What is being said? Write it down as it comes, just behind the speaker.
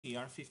PR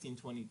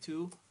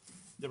 1522.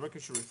 The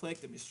record should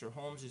reflect that Mr.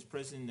 Holmes is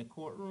present in the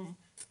courtroom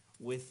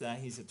with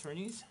his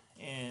attorneys,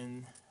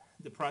 and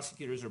the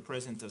prosecutors are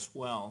present as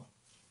well.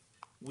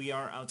 We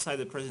are outside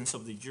the presence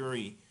of the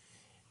jury.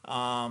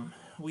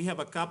 We have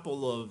a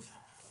couple of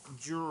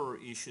juror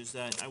issues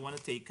that I want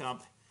to take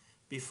up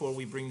before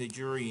we bring the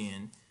jury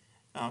in.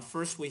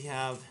 First, we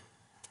have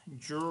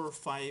Juror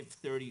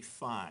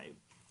 535,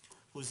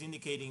 who's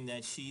indicating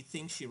that she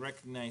thinks she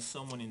recognized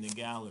someone in the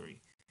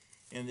gallery.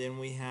 And then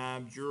we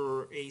have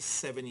Juror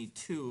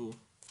A72,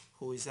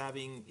 who is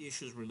having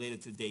issues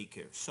related to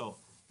daycare. So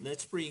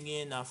let's bring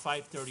in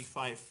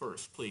 535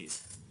 first,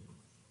 please.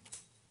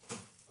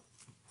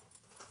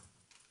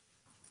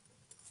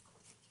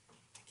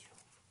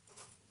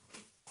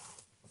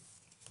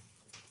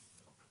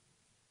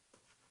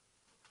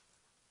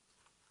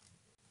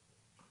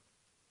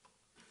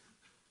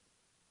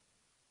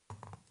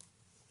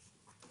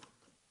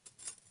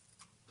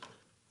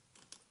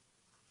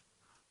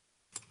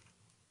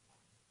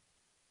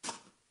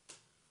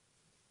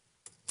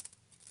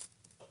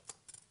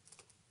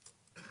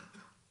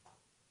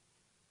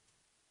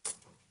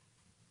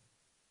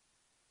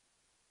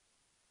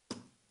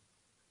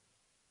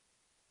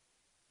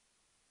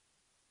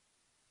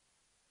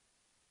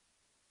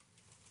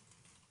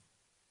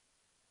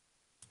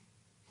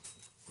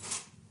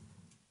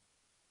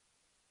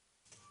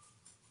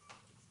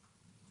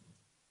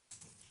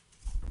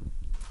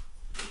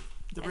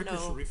 The record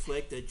should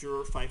reflect that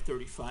Juror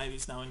 535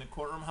 is now in the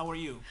courtroom. How are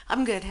you?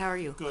 I'm good. How are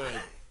you? Good,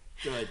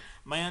 good.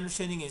 My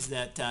understanding is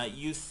that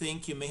you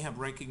think you may have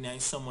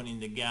recognized someone in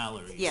the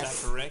gallery. Yes.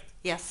 Is that correct?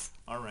 Yes.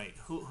 All right.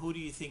 Who do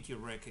you think you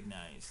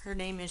recognized? Her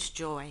name is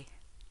Joy.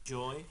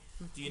 Joy?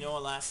 Do you know a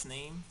last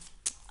name?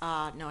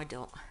 No, I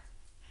don't.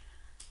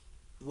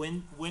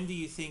 When do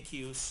you think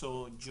you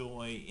saw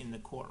Joy in the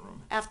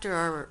courtroom? After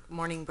our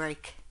morning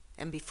break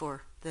and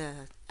before the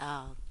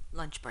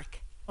lunch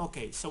break.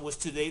 Okay, so was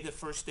today the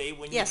first day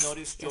when Yes. you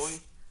noticed Joy?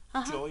 Yes.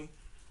 Uh-huh. Joy?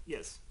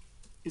 Yes.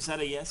 Is that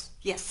a yes?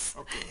 Yes.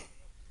 Okay.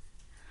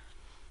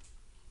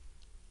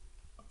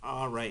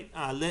 All right.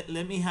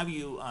 Let me have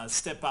you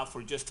step out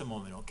for just a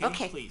moment, okay?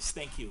 Okay. Please.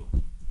 Thank you.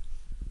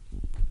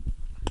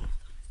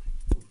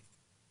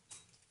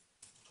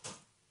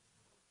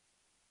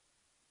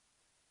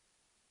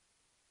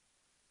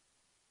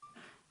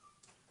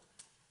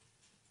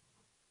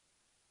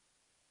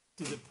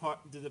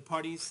 Do the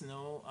parties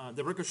know?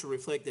 The record should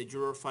reflect that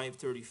Juror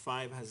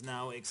 535 has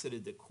now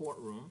exited the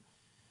courtroom.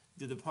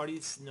 Do the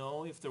parties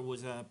know if there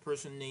was a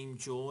person named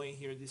Joy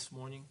here this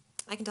morning?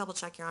 I can double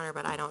check, Your Honor,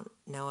 but I don't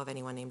know of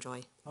anyone named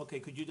Joy. Okay,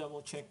 could you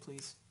double check,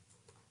 please?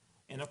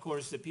 And of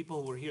course, the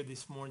people who were here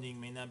this morning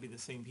may not be the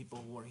same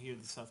people who are here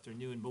this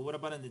afternoon, but what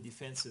about on the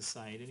defense's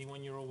side?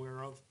 Anyone you're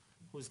aware of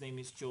whose name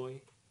is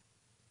Joy?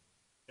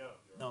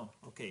 No.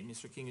 Okay,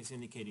 Mr. King is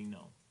indicating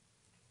no.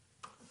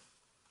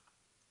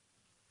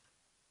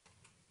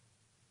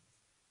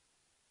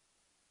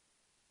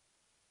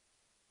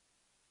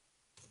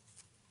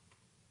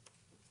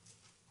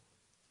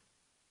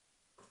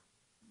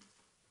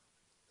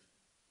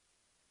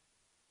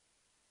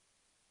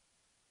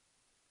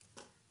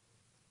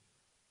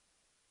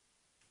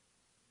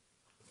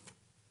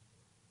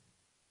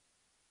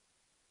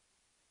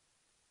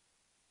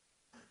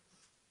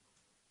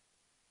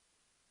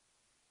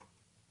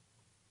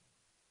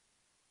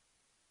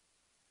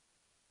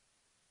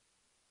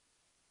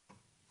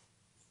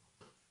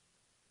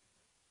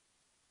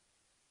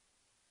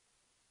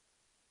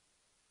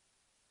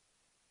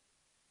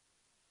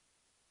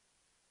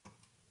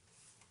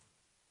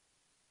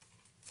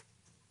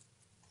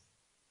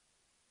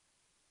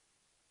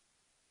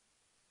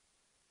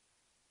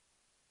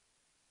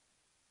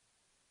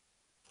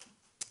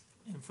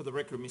 And for the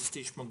record, Ms.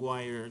 Tish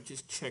McGuire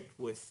just checked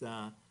with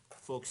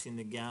folks in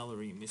the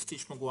gallery. Ms.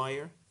 Tish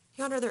McGuire?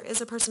 Your Honor, there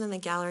is a person in the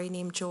gallery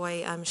named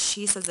Joy.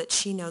 She says that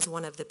she knows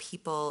one of the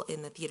people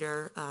in the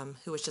theater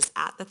who was just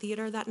at the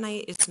theater that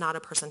night. It's not a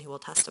person who will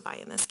testify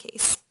in this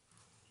case.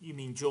 You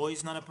mean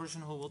Joy's not a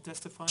person who will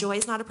testify? Joy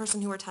is not a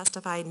person who will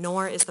testify,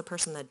 nor is the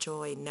person that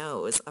Joy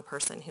knows a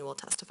person who will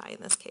testify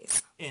in this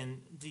case. And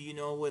do you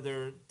know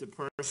whether the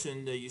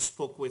person that you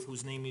spoke with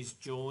whose name is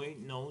Joy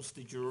knows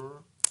the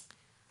juror?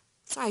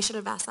 Sorry, I should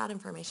have asked that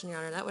information, Your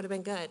Honor. That would have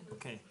been good.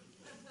 Okay.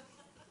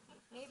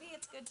 Maybe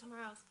it's good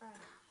tomorrow's Friday.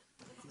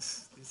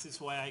 This is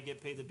why I get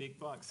paid the big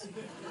bucks.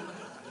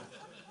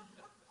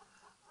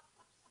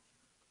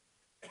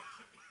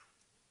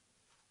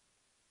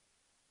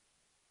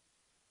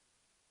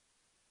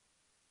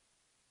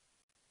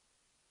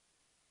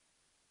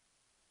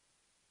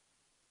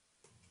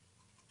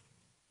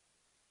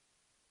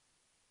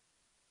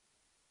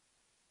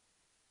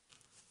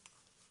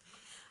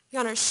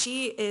 Your Honor,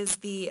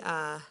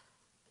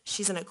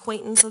 she's an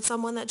acquaintance of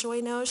someone that Joy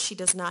knows. She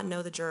does not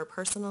know the juror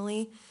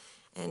personally,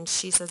 and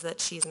she says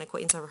that she's an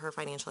acquaintance of her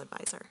financial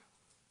advisor.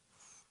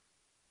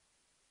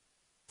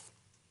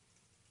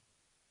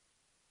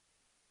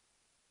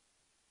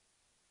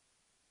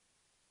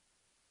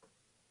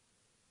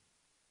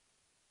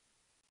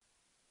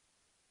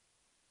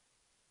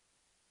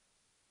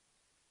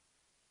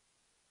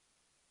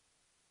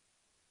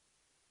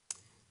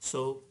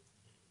 So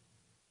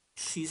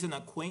she's an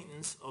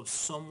acquaintance of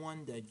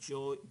someone that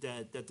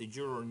that the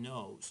juror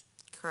knows,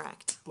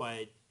 Correct.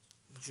 but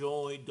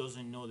Joy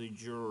doesn't know the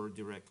juror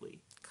directly.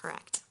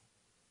 Correct.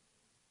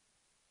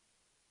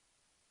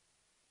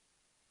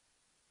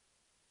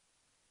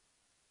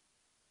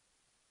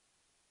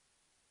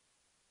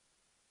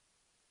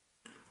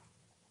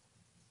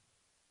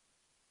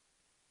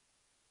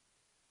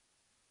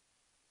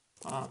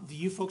 Do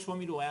you folks want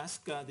me to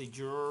ask the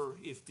juror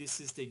if this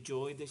is the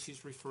Joy that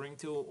she's referring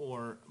to,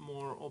 or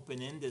more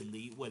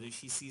open-endedly, whether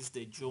she sees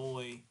the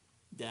Joy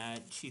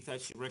that she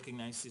thought she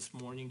recognized this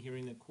morning here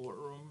in the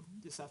courtroom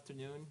this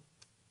afternoon?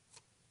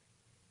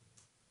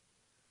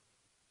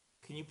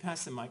 Can you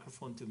pass the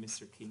microphone to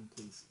Mr. King,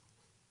 please?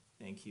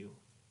 Thank you.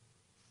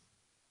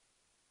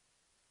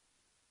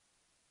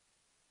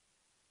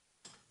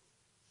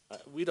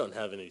 We don't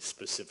have any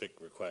specific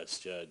requests,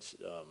 Judge.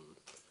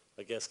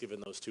 I guess given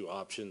those two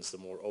options, the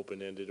more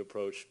open-ended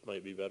approach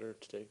might be better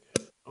to take.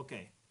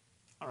 Okay,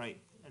 all right,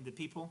 and the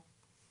people?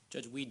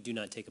 Judge, we do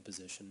not take a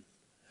position.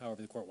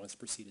 However the court wants to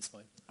proceed is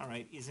fine. All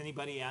right, is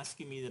anybody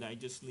asking me that I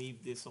just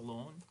leave this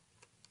alone?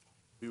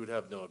 We would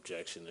have no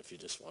objection if you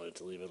just wanted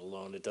to leave it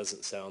alone. It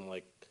doesn't sound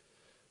like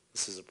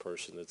this is a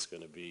person that's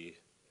going to be,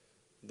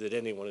 that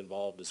anyone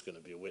involved is going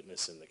to be a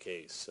witness in the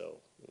case, so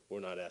we're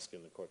not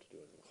asking the court to do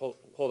anything.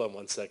 Hold on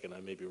one second, I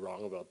may be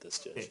wrong about this,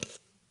 Judge. Okay.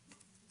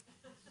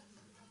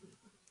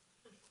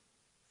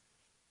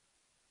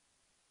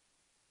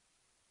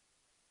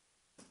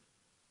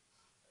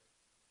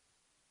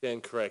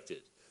 Stand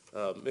corrected.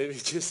 Maybe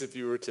just if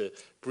you were to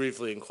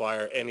briefly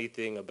inquire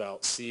anything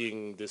about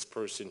seeing this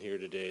person here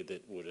today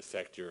that would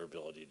affect your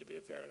ability to be a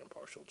fair and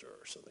impartial juror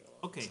or something along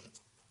those Okay,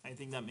 lines. I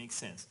think that makes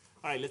sense.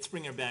 All right, let's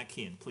bring her back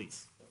in,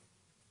 please.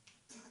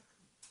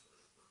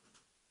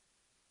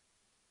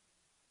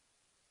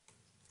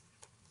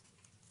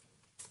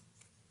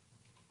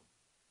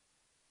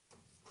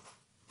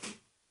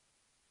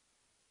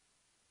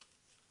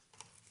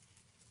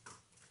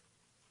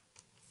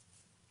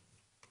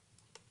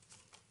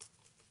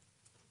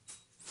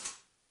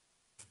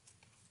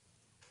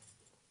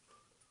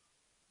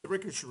 The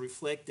record should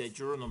reflect that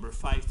juror number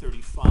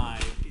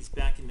 535 is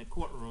back in the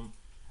courtroom.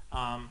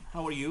 How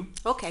are you?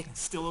 Okay.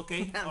 Still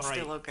okay? I'm All right.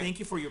 still okay. Thank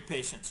you for your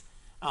patience.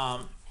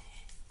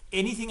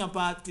 Anything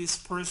about this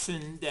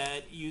person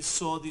that you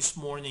saw this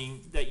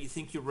morning that you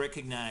think you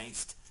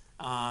recognized,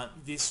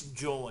 this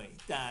Joy,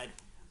 that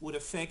would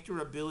affect your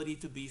ability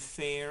to be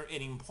fair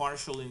and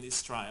impartial in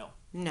this trial?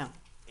 No.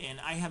 And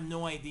I have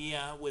no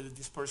idea whether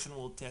this person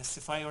will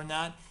testify or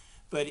not,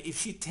 but if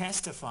she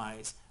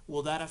testifies,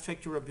 will that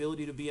affect your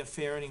ability to be a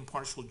fair and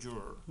impartial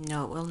juror?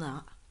 No, it will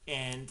not.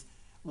 And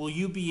will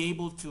you be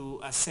able to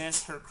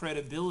assess her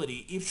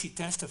credibility if she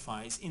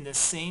testifies in the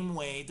same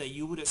way that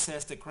you would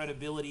assess the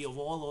credibility of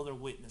all other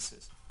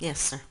witnesses?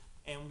 Yes, sir.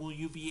 And will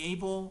you be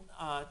able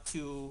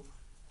to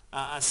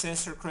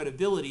assess her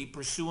credibility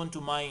pursuant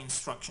to my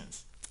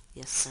instructions?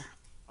 Yes, sir.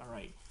 All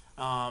right.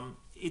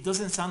 It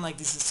doesn't sound like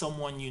this is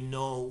someone you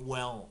know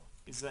well.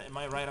 Am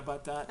I right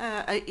about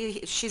that?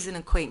 She's an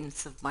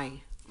acquaintance of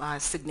my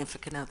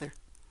significant other.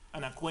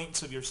 An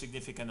acquaintance of your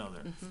significant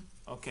other.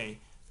 Okay.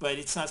 But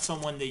it's not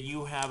someone that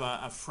you have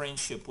a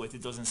friendship with,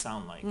 it doesn't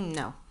sound like.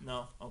 No.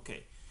 No?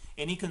 Okay.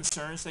 Any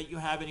concerns that you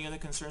have? Any other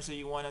concerns that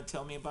you want to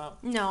tell me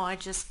about? No, I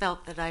just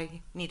felt that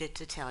I needed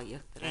to tell you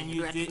that And I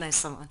you had recognized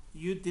someone.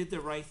 You did the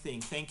right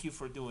thing. Thank you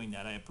for doing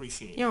that. I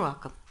appreciate it. You're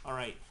welcome. All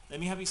right. Let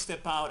me have you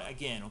step out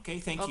again, okay?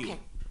 Thank you. Okay.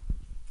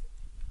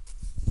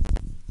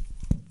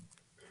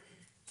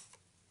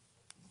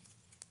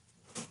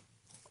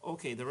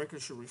 Okay, the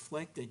record should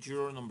reflect that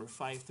juror number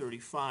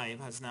 535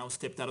 has now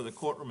stepped out of the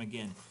courtroom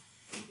again.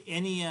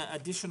 Any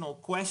additional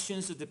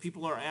questions that the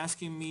people are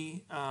asking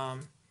me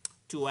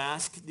to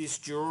ask this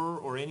juror,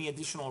 or any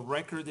additional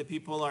record that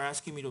people are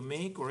asking me to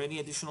make, or any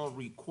additional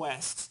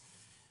requests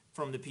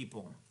from the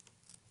people?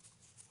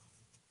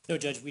 No,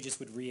 Judge, we just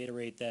would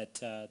reiterate that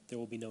there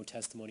will be no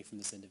testimony from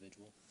this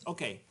individual.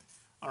 Okay,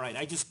 all right.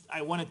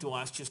 I wanted to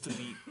ask just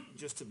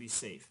to be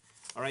safe.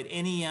 All right.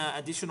 Any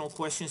additional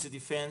questions the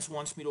defense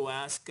wants me to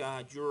ask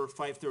juror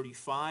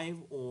 535,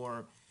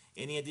 or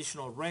any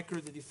additional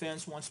record the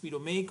defense wants me to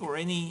make, or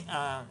any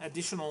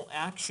additional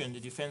action the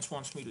defense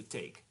wants me to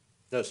take?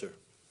 No, sir.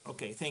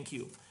 Okay, thank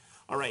you.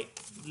 All right,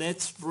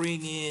 let's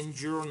bring in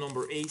juror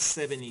number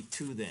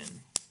 872 then.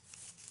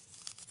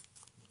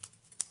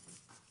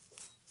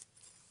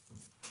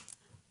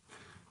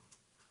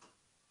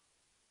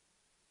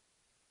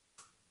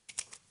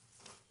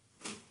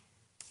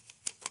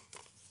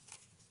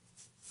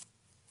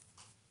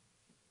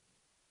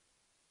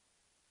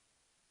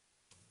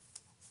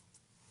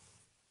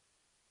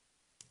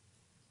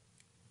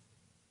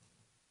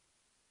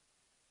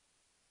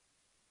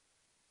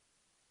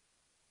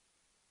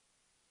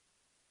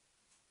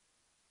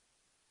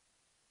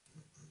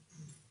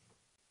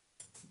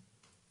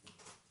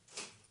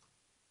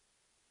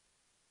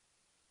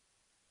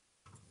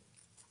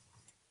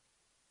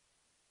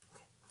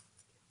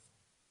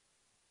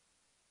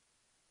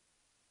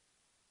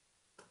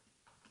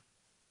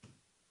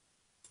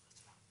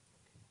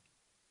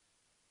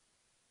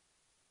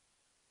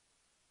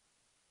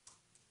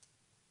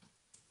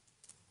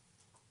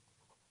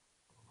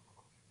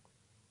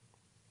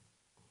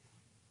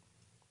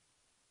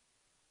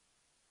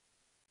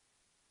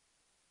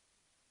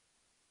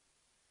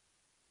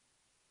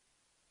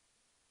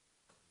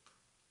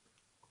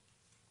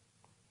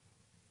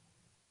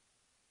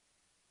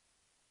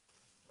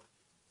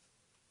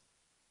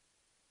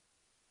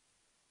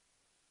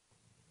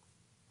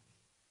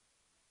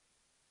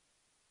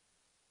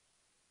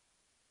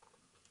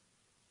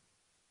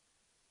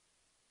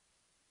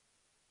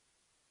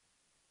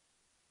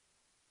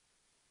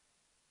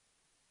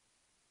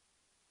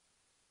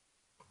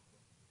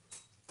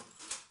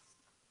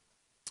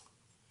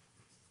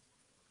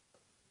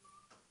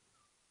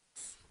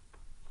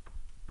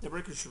 The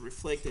record should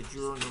reflect that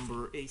juror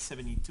number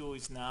 872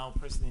 is now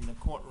present in the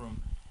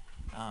courtroom.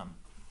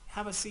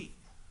 Have a seat.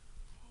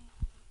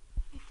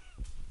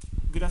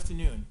 Good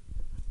afternoon.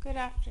 Good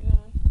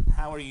afternoon.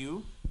 How are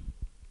you?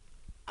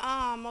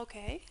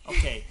 Okay.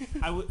 Okay.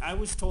 I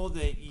was told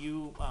that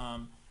you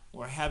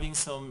were having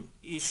some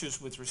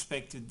issues with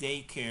respect to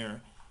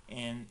daycare,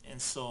 and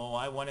so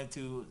I wanted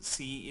to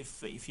see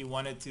if you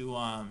wanted to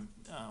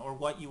or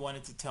what you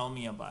wanted to tell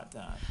me about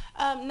that.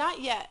 Not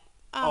yet.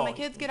 Oh. My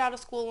kids get out of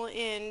school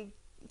in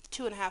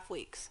 2.5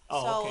 weeks.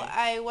 Oh, so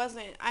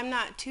okay. I'm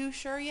not too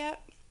sure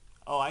yet.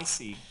 Oh, I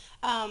see.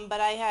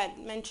 But I had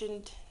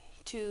mentioned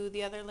to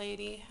the other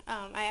lady,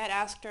 I had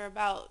asked her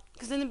about,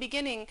 because in the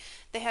beginning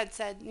they had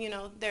said,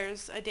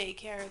 there's a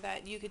daycare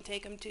that you can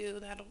take them to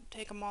that'll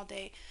take them all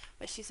day.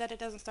 But she said it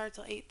doesn't start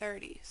till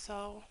 8:30.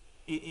 So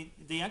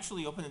They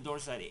actually open the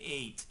doors at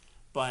 8,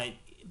 but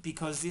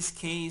because this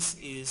case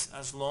is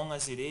as long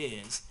as it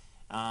is,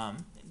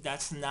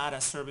 that's not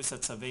a service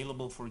that's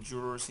available for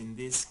jurors in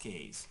this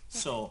case.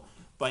 So,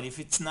 but if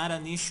it's not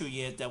an issue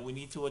yet that we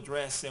need to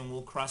address, then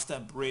we'll cross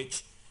that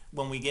bridge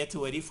when we get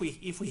to it, if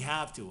we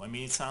have to. I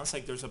mean, it sounds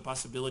like there's a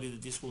possibility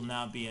that this will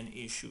not be an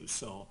issue,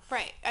 so.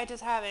 right, I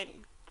just haven't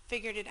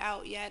figured it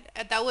out yet.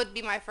 That would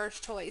be my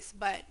first choice,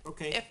 but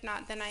Okay. if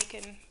not, then I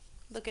can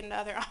look into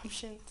other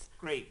options.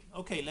 Great.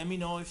 Okay, let me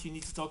know if you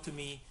need to talk to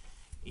me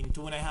in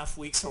 2.5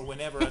 weeks or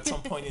whenever at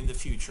some point in the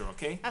future,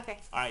 okay? Okay.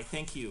 All right,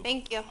 thank you.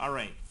 Thank you. All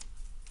right.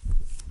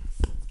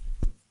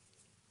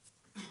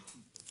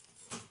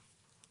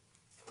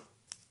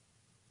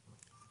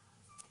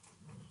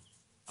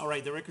 All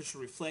right, the record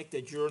should reflect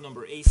that juror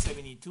number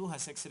 872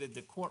 has exited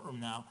the courtroom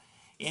now.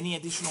 Any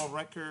additional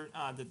record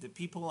that the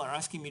people are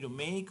asking me to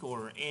make,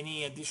 or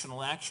any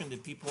additional action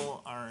that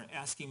people are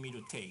asking me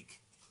to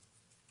take?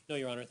 No,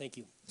 Your Honor, thank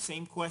you.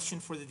 Same question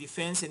for the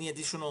defense. Any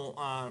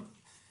additional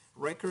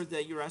record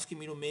that you're asking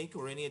me to make,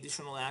 or any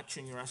additional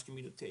action you're asking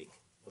me to take?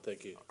 Well,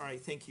 thank you. All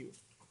right, thank you.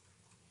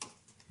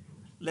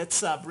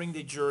 Let's bring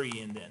the jury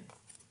in then.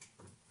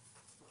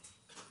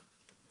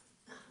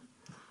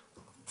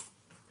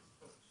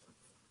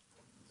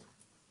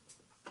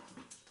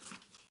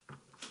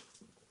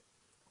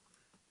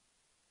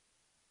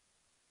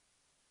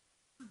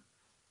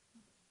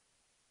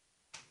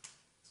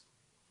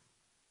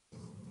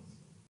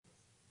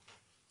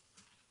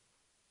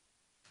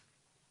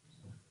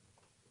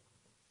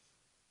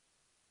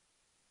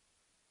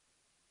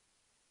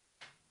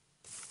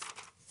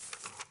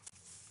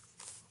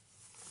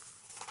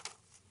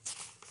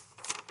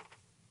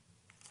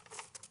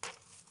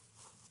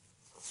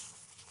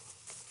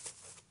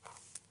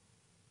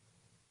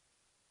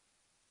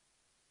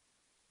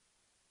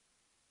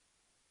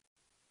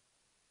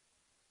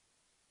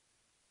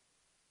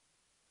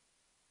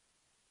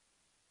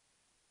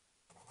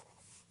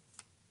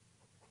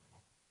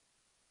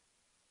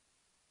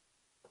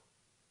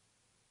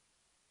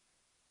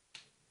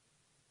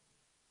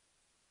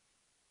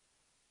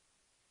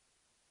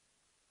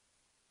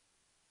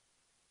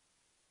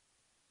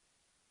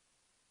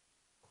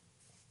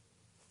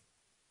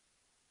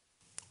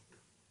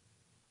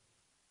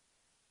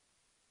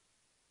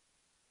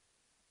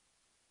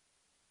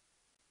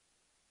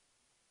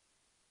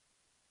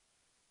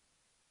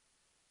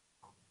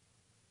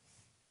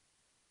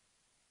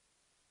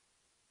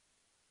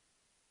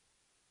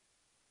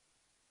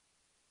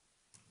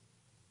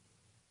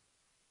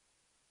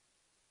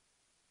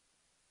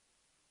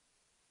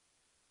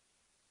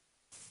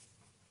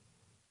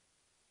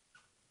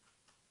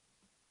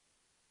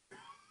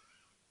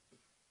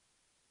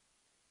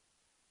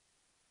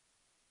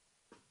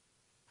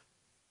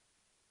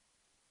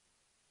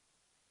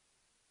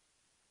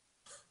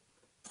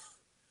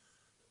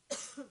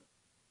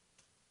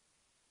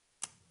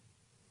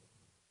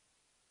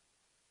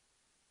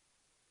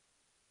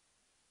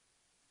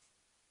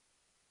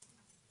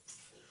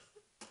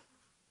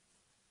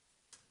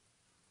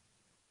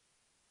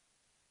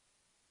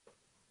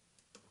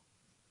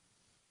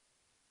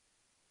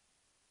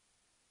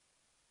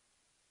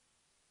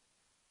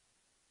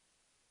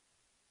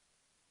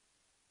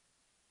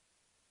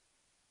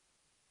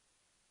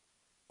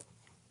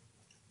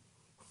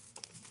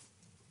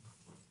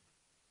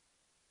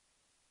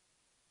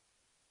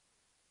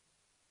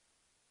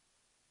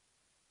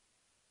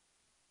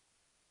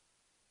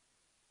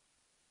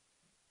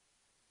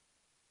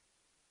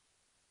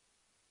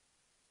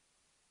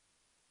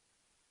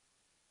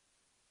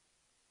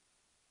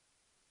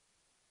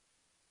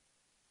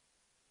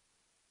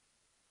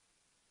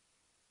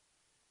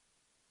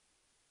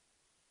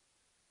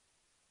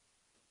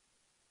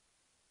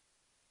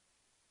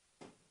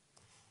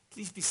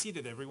 Please be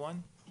seated,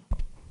 everyone.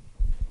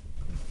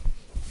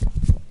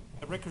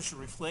 The record should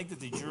reflect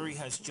that the jury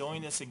has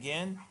joined us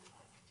again.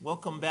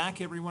 Welcome back,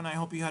 everyone. I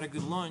hope you had a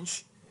good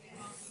lunch.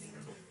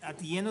 At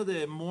the end of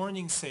the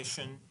morning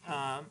session,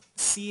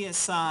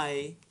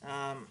 CSI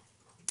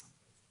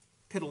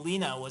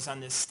Petalina was on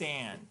the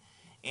stand,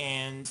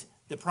 and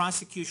the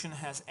prosecution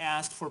has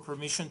asked for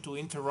permission to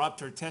interrupt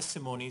her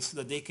testimony so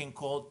that they can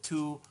call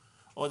 2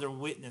 other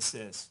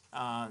witnesses.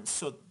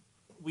 So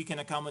we can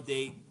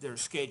accommodate their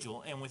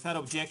schedule. And without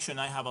objection,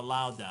 I have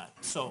allowed that.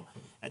 So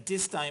at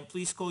this time,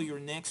 please call your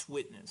next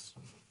witness.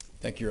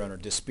 Thank you, Your Honor.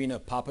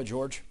 Despina Papa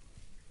George.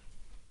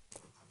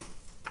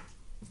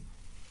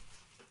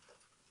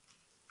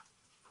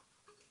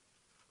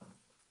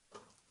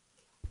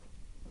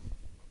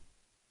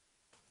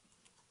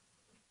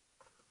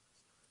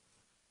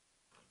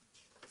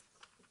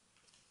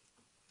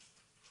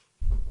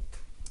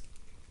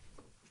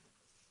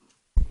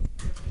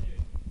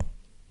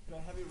 Could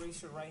I have you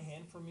raise your right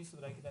hand for me so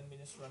that I can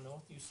administer an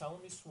oath? You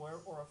solemnly swear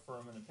or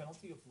affirm on the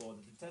penalty of law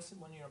that the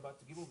testimony you're about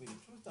to give will be the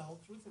truth, the whole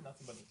truth, and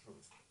nothing but the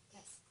truth.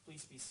 Yes.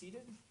 Please be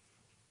seated.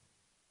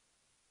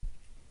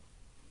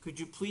 Could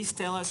you please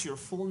tell us your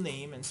full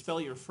name and spell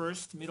your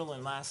first, middle,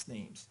 and last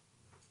names?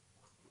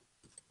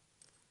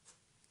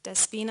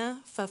 Despina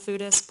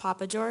Fafudis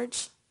Papa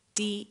George,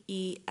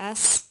 Despina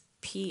Fafoutis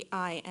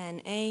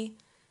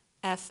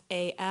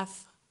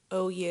Papageorge.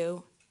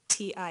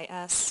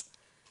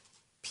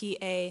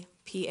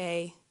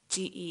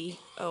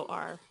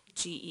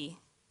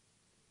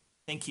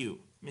 Thank you.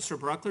 Mr.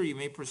 Brockler, you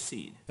may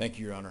proceed. Thank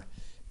you, Your Honor.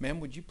 Ma'am,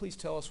 would you please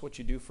tell us what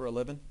you do for a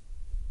living?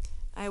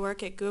 I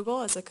work at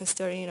Google as a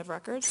custodian of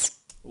records.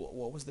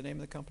 What was the name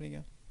of the company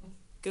again?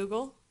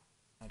 Google,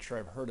 Not sure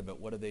I've heard of it.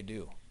 What do they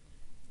do?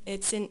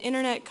 it's an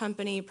internet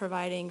company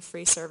providing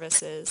free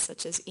services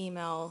such as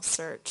email,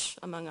 search,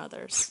 among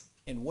others.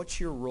 And what's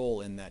your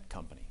role in that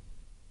company?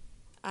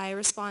 I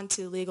respond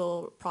to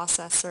legal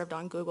process served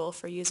on Google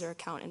for user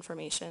account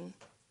information.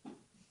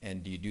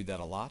 And do you do that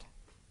a lot?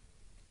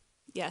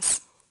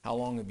 Yes, How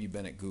long have you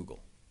been at Google?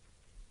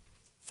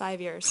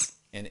 5 years.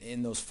 And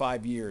in those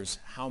 5 years,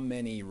 how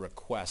many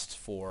requests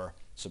for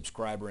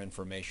subscriber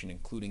information,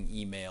 including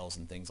emails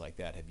and things like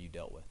that, have you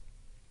dealt with?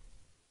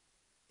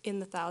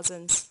 In the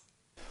thousands.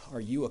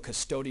 Are you a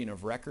custodian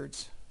of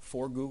records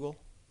for Google?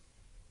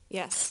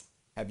 Yes,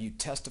 Have you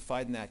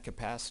testified in that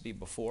capacity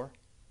before?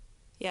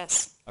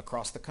 yes,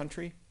 Across the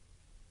country?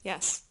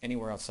 yes,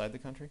 Anywhere outside the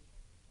country?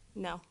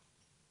 no.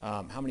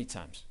 How many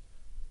times?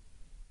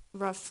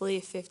 Roughly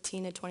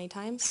 15 to 20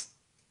 times.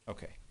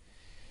 Okay.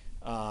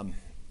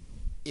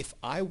 If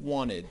I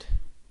wanted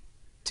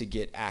to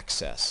get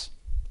access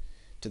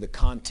to the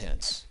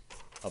contents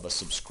of a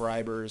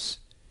subscriber's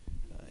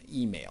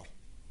email,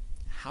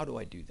 how do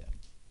I do that?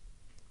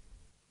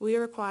 We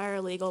require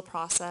a legal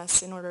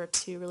process in order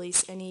to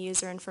release any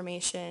user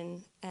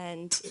information,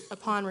 and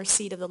upon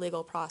receipt of the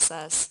legal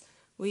process,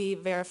 we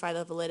verify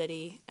the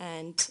validity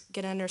and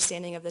get an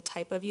understanding of the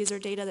type of user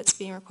data that's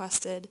being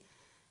requested.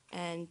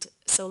 And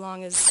so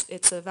long as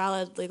it's a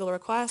valid legal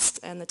request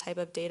and the type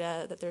of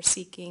data that they're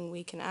seeking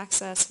we can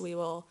access, we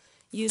will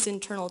use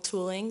internal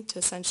tooling to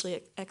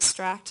essentially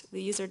extract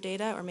the user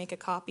data or make a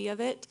copy of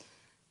it,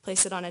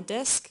 place it on a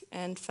disk,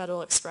 and Fed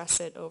will express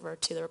it over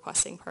to the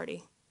requesting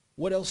party.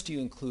 What else do you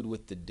include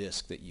with the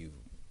disk that you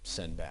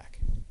send back?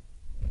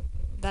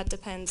 That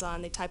depends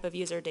on the type of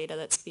user data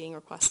that's being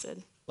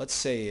requested. Let's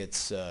say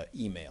it's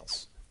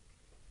emails.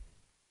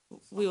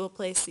 We will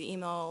place the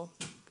email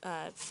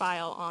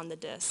file on the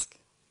disk.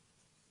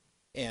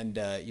 And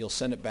you'll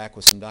send it back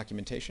with some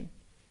documentation?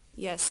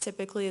 Yes,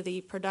 typically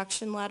the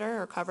production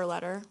letter or cover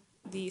letter,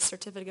 the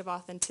certificate of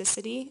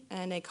authenticity,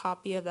 and a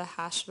copy of the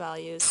hash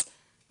values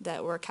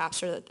that were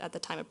captured at the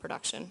time of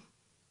production.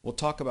 We'll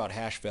talk about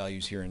hash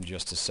values here in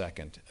just a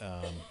second.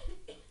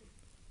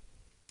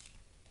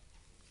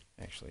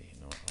 Actually, you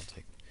know what, I'll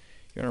take...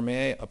 Your Honor,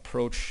 may I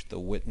approach the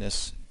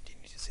witness, do you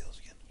need to see those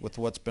again? With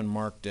what's been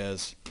marked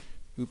as,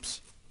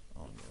 oops,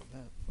 I'll go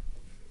that.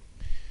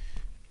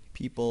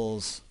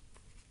 People's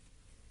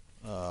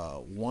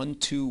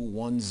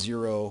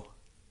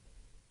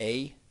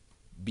 1210A,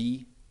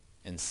 B,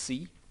 and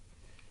C,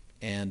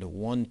 and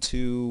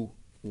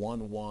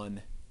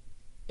 1211A,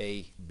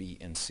 B,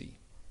 and C.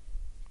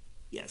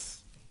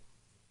 Yes.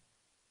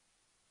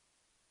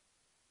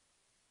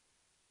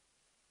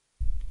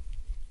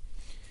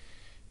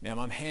 Ma'am,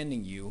 I'm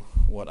handing you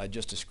what I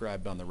just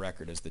described on the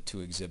record as the two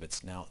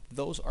exhibits. Now,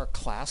 those are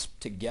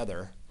clasped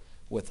together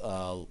with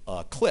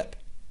a clip.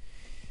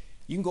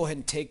 You can go ahead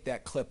and take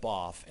that clip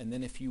off, and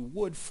then if you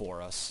would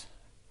for us,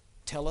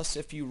 tell us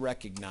if you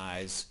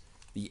recognize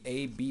the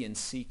A, B, and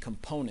C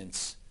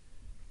components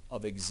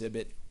of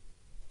exhibit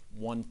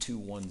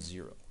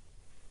 1210.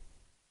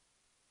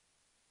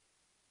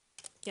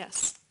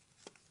 Yes.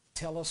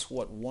 Tell us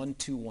what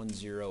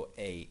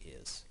 1210A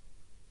is.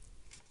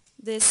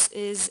 This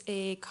is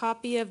a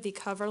copy of the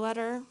cover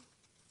letter,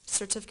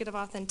 certificate of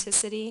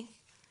authenticity,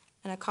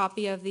 and a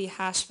copy of the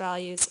hash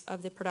values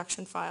of the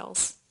production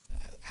files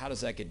How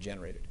does that get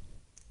generated?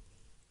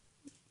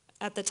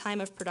 at the time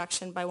of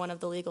production by one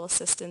of the legal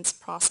assistants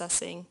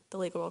processing the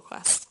legal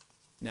request.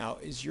 Now,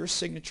 is your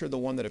signature the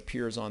one that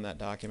appears on that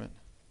document?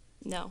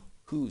 No.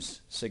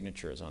 Whose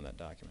signature is on that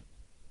document?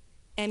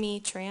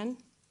 Emmy Tran?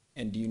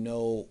 And do you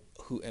know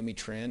who Emmy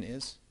Tran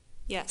is?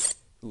 Yes.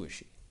 Who is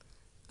she?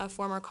 A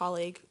former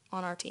colleague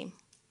on our team.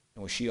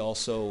 And was she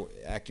also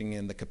acting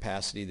in the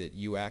capacity that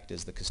you act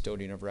as the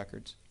custodian of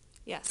records?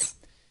 Yes.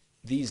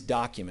 these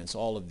documents,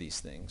 all of these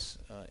things,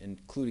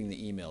 including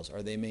the emails,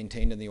 are they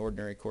maintained in the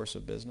ordinary course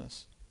of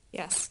business?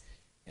 Yes.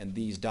 And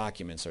these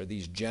documents, are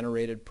these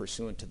generated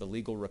pursuant to the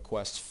legal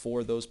requests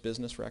for those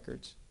business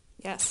records?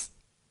 Yes.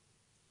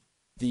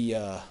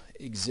 The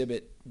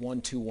Exhibit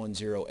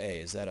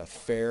 1210A, is that a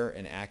fair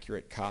and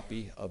accurate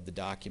copy of the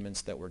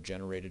documents that were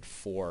generated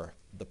for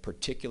the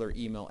particular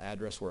email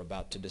address we're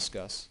about to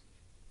discuss?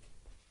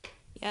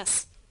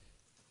 Yes.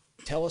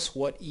 Tell us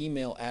what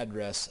email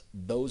address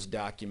those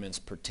documents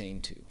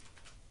pertain to.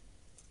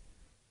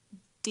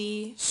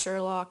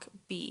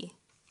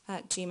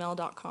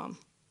 dsherlockb@gmail.com.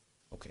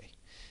 Okay.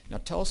 Now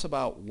tell us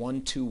about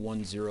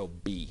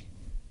 1210B.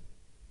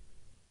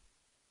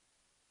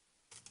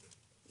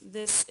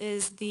 This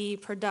is the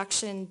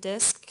production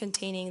disk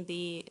containing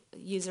the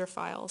user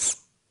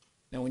files.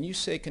 Now when you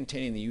say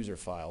containing the user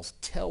files,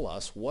 tell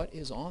us what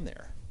is on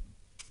there.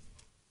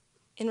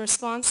 In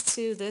response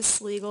to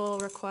this legal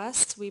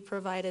request, we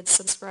provided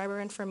subscriber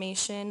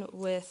information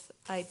with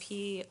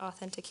IP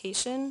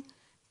authentication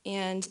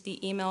and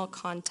the email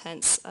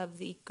contents of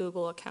the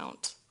Google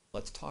account.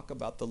 Let's talk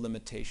about the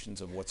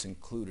limitations of what's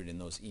included in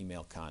those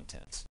email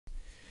contents.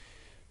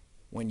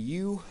 When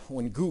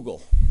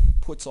Google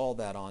puts all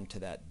that onto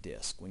that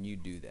disk, when you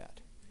do that,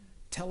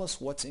 tell us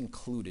what's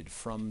included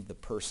from the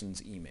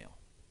person's email.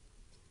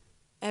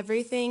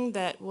 Everything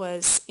that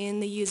was in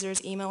the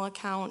user's email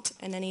account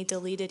and any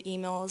deleted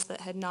emails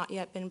that had not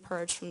yet been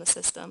purged from the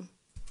system.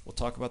 We'll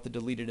talk about the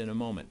deleted in a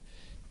moment.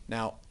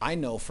 Now, I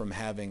know from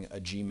having a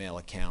Gmail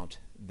account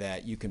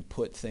that you can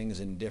put things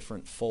in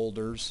different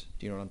folders.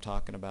 Do you know what I'm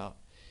talking about?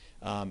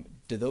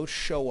 Do those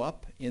show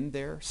up in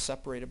there,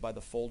 separated by the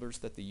folders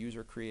that the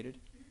user created?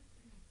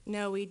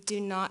 No, we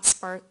do not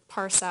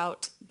parse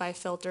out by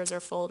filters or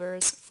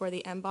folders for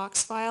the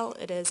Mbox file.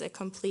 It is a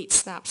complete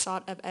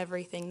snapshot of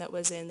everything that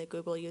was in the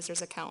Google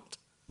user's account.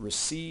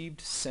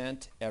 Received,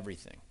 sent,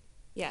 everything.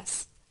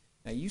 Yes.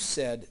 Now you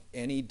said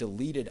any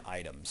deleted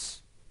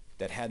items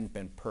that hadn't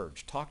been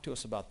purged. Talk to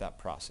us about that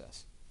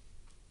process.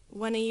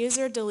 When a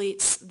user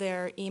deletes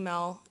their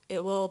email,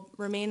 it will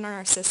remain on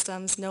our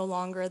systems no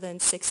longer than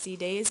 60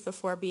 days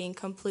before being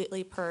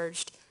completely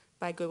purged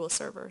by Google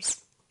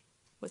servers,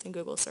 within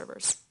Google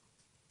servers.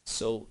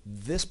 So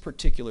this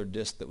particular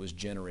disk that was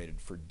generated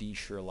for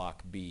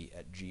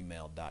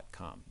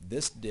dsherlockb@gmail.com,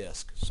 this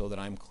disk, so that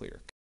I'm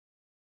clear,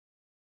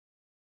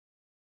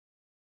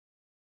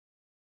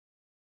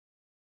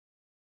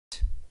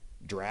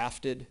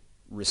 drafted,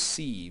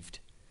 received,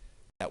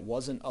 that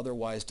wasn't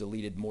otherwise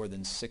deleted more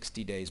than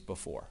 60 days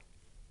before?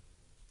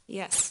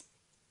 Yes.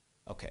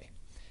 Okay.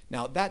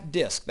 Now that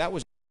disk, that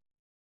was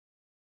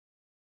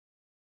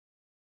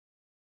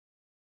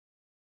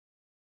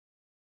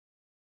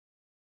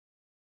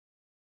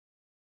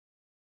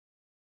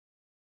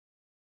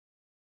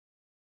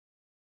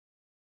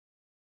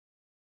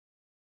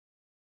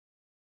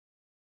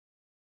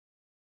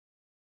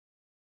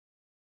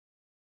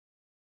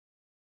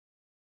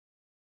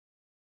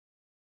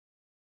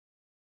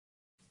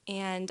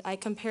And I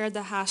compared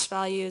the hash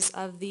values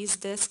of these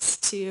disks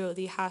to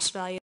the hash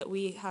value that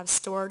we have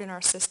stored in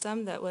our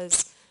system that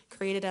was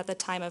created at the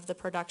time of the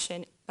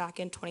production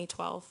back in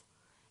 2012.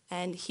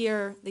 And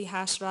here the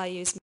hash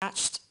values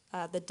matched,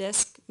 the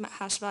disk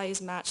hash values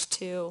matched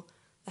to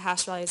the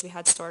hash values we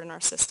had stored in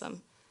our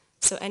system.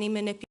 So any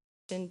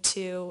manipulation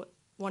to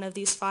one of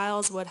these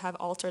files would have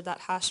altered that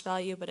hash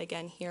value, but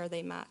again, here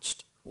they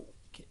matched.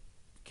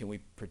 Can we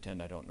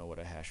pretend I don't know what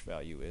a hash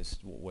value is?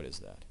 What is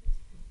that?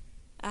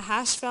 A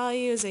hash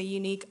value is a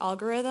unique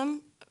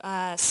algorithm,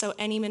 so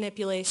any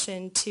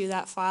manipulation to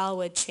that file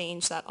would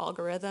change that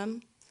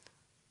algorithm.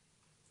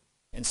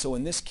 And so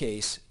in this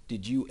case,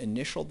 did you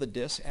initial the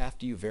disk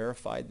after you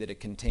verified that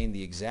it contained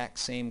the exact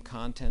same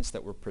contents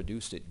that were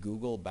produced at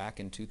Google back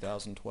in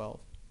 2012?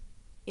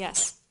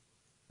 Yes.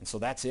 And so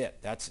that's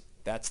it. That's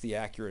the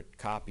accurate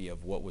copy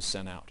of what was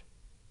sent out.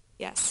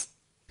 Yes.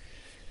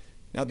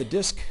 Now the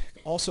disk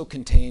also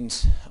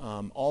contains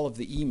all of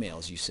the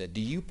emails you said.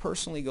 Do you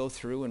personally go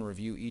through and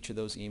review each of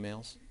those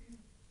emails?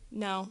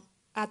 No.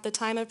 At the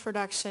time of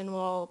production,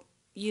 we'll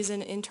use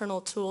an internal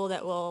tool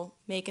that will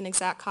make an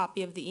exact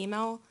copy of the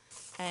email,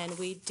 and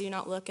we do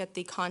not look at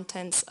the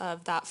contents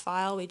of that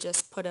file. We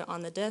just put it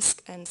on the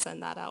disk and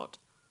send that out.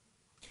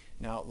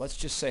 Now, let's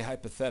just say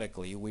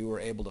hypothetically we were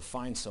able to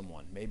find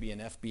someone, maybe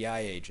an FBI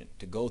agent,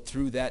 to go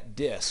through that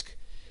disk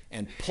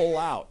and pull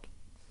out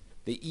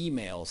the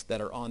emails that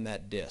are on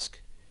that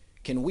disk.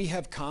 Can we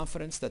have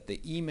confidence that the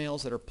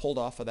emails that are pulled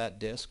off of that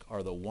disk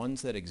are the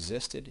ones that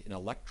existed in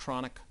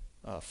electronic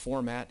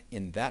format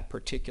in that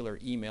particular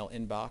email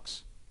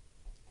inbox?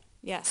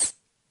 Yes.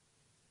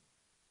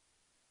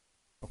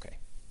 Okay.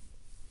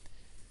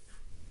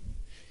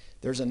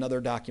 There's another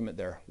document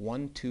there,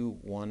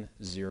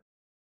 1210.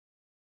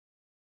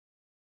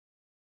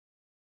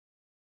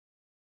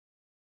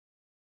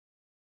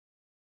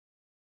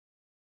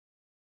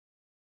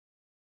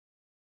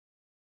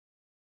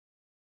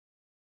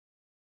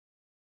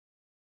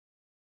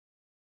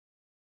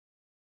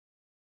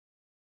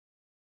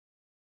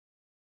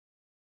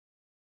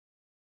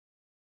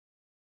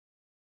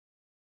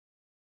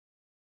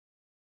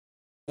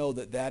 know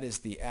that that is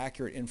the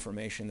accurate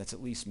information that's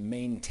at least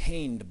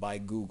maintained by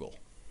Google.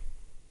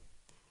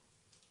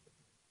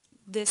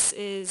 This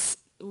is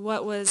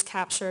what was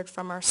captured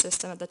from our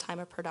system at the time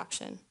of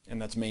production.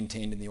 And that's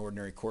maintained in the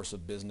ordinary course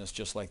of business,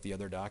 just like the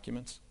other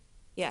documents?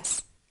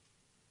 Yes.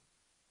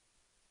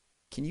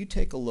 Can you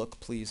take a look,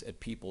 please,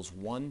 at people's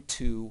 1,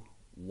 2,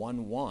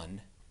 1,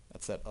 1,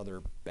 that's that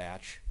other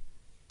batch,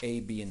 A,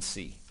 B, and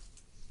C?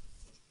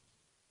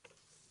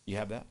 You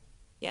have that?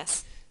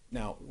 Yes.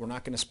 Now, we're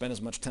not going to spend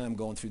as much time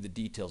going through the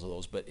details of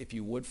those, but if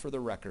you would, for the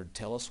record,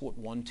 tell us what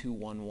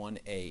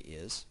 1211A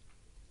is.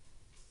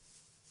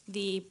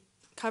 The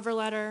cover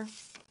letter,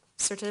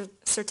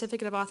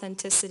 certificate of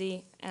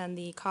authenticity, and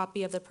the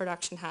copy of the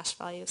production hash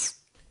values.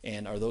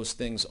 And are those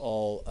things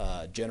all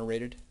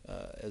generated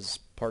as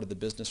part of the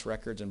business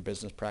records and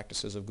business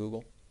practices of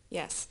Google?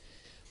 Yes.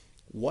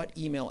 What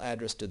email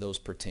address do those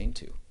pertain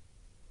to?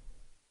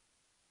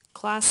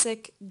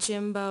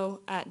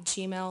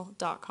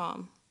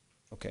 classicjimbo@gmail.com.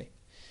 Okay.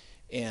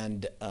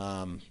 And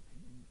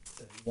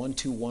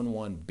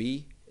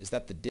 1211B, is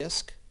that the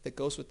disk that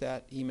goes with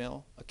that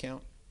email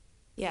account?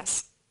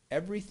 Yes.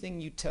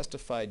 Everything you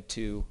testified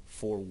to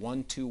for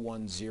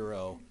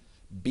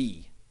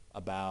 1210B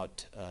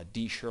about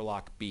D.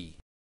 Sherlock B,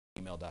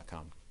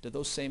 email.com, do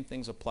those same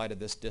things apply to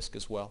this disk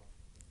as well?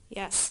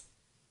 Yes.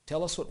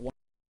 Tell us what one.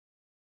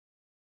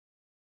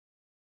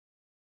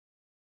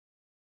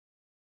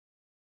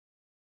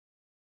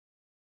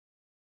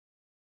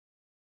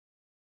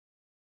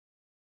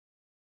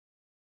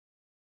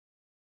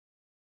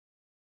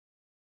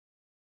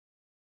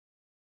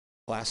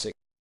 Classic.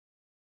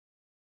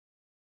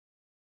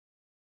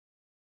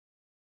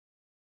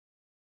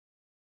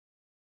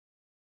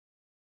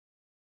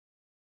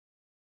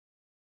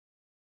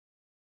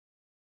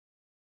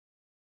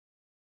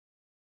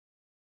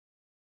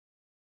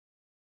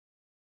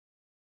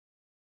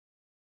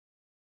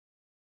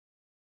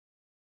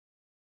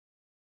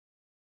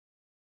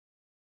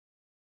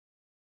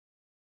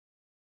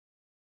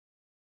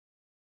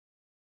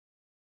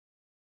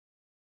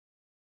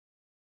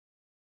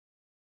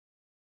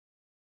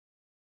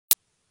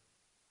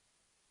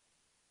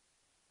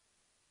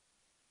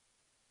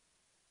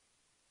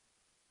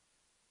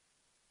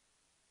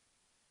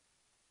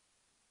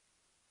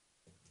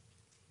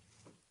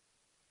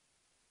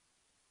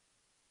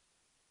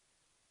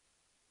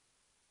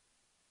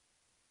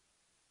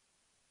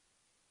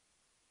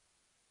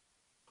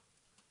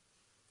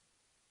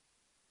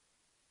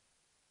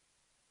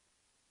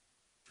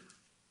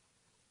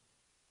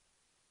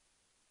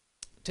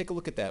 Take a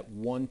look at that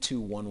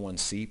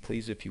 1211C,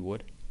 please, if you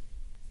would.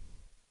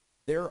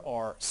 There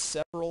are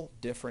several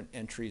different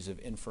entries of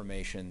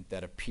information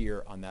that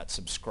appear on that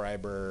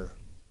subscriber,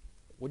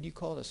 what do you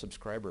call it, a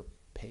subscriber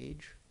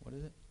page? What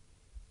is it?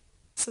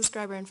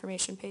 Subscriber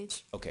information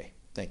page. Okay,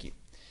 thank you.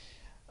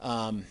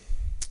 The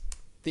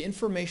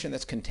information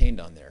that's contained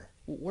on there,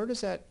 where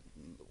does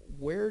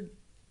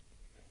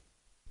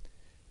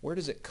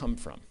it come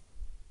from?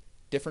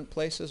 Different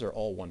places or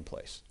all one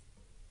place?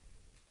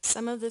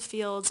 Some of the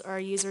fields are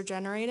user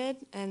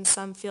generated and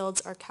some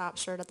fields are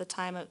captured at the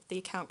time of the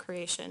account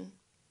creation.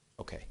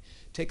 Okay,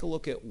 take a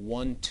look at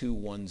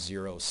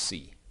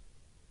 1210C.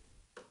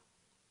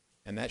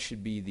 And that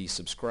should be the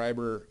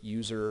subscriber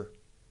user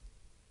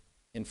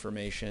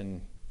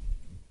information,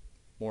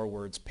 more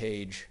words,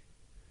 page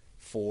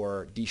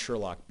for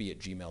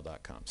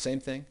dsherlockb@gmail.com. Same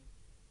thing?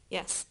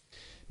 Yes.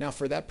 Now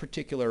for that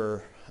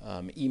particular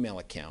email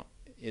account,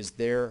 is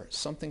there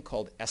something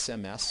called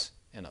SMS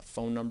and a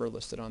phone number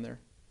listed on there?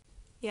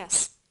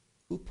 Yes.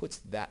 Who puts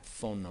that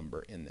phone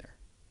number in there?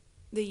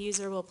 The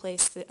user will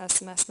place the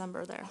SMS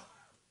number there.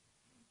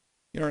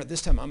 Your Honor, at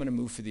this time I'm going to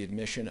move for the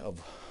admission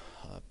of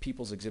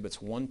People's Exhibits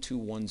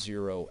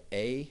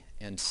 1210A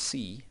and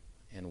C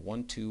and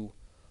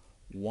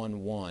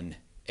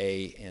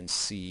 1211A and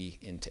C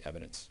into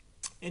evidence.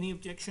 Any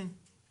objection?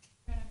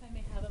 Your Honor, if I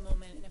may have a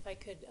moment, and if I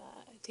could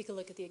take a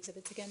look at the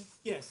exhibits again.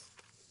 Yes.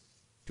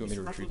 Do you want me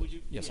to Mr. Harper, retrieve? would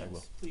you- Yes, I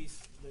will. Please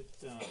let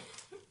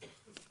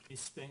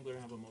Ms. Spengler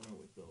have a moment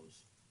with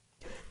those.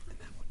 And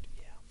that one,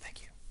 yeah,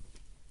 thank you.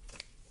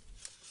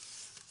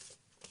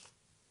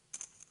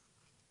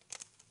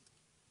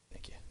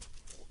 Thank you.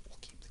 We'll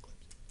keep the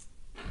clips.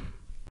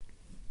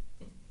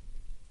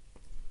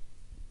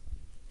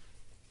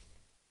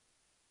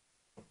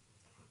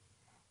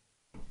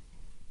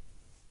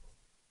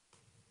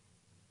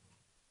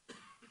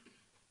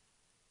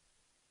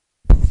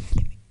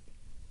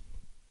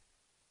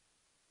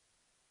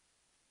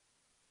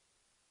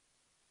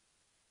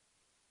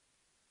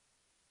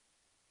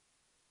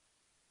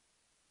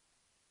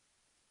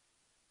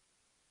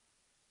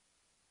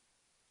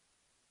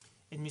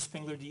 And Ms.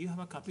 Spengler, do you have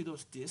a copy of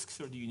those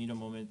discs, or do you need a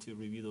moment to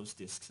review those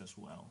discs as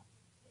well?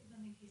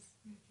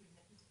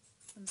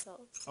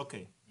 Themselves.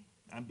 Okay,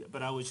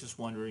 but I was just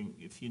wondering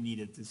if you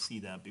needed to see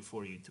that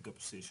before you took a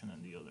position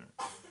on the other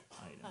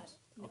items.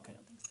 No, Okay. I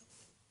don't think so.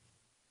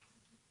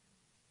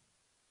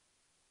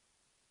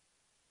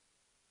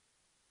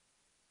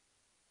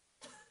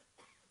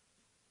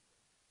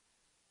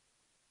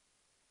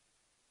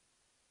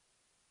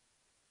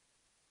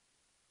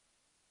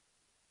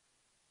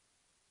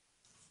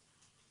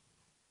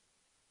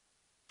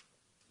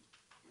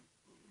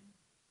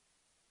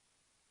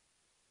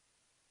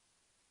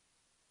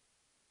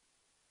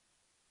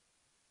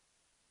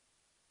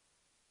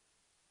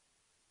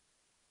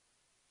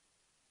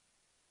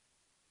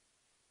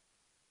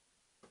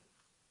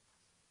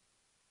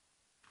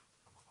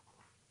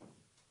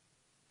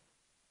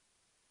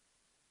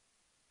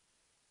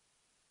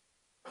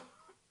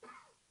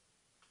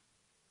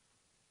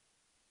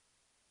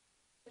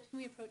 Can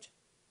we approach?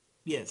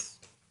 Yes.